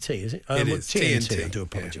on BT, is it? It is. TNT. I do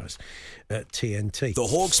apologise. TNT. The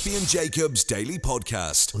Hawksby and Jacobs Daily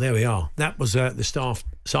Podcast. Well, there we are. That was the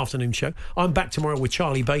this afternoon show. I'm back tomorrow with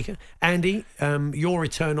Charlie Baker. Andy, your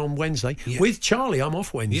return on Wednesday. Yeah. With Charlie, I'm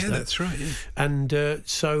off Wednesday. Yeah, that's right. Yeah. And but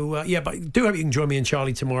do hope you can join me and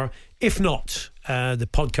Charlie tomorrow. If not, the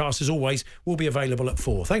podcast, as always, will be available at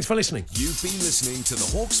 4. Thanks for listening. You've been listening to the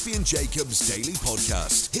Hawksby and Jacobs Daily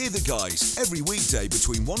Podcast. Hear the guys every weekday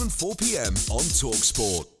between 1 and 4 p.m. on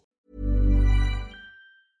TalkSport.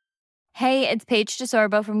 Hey, it's Paige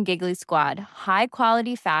DeSorbo from Giggly Squad. High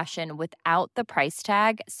quality fashion without the price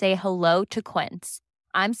tag. Say hello to Quince.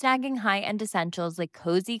 I'm snagging high-end essentials like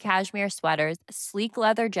cozy cashmere sweaters, sleek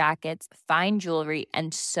leather jackets, fine jewelry,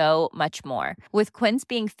 and so much more. With Quince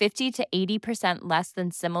being 50 to 80% less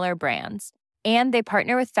than similar brands. And they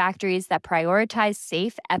partner with factories that prioritize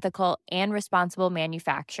safe, ethical, and responsible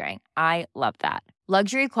manufacturing. I love that.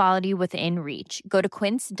 Luxury quality within reach. Go to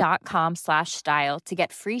quince.com/style to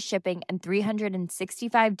get free shipping and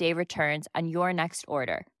 365-day returns on your next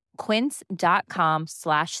order.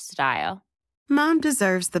 Quince.com/style. Mom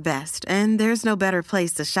deserves the best, and there's no better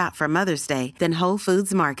place to shop for Mother's Day than Whole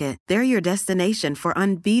Foods Market. They're your destination for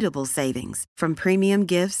unbeatable savings, from premium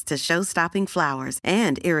gifts to show-stopping flowers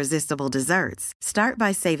and irresistible desserts. Start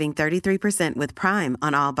by saving 33% with Prime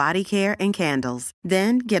on all body care and candles.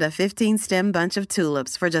 Then get a 15-stem bunch of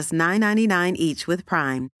tulips for just $9.99 each with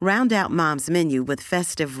Prime. Round out Mom's menu with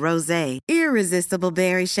festive rosé, irresistible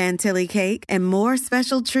berry chantilly cake, and more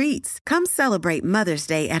special treats. Come celebrate Mother's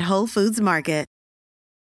Day at Whole Foods Market.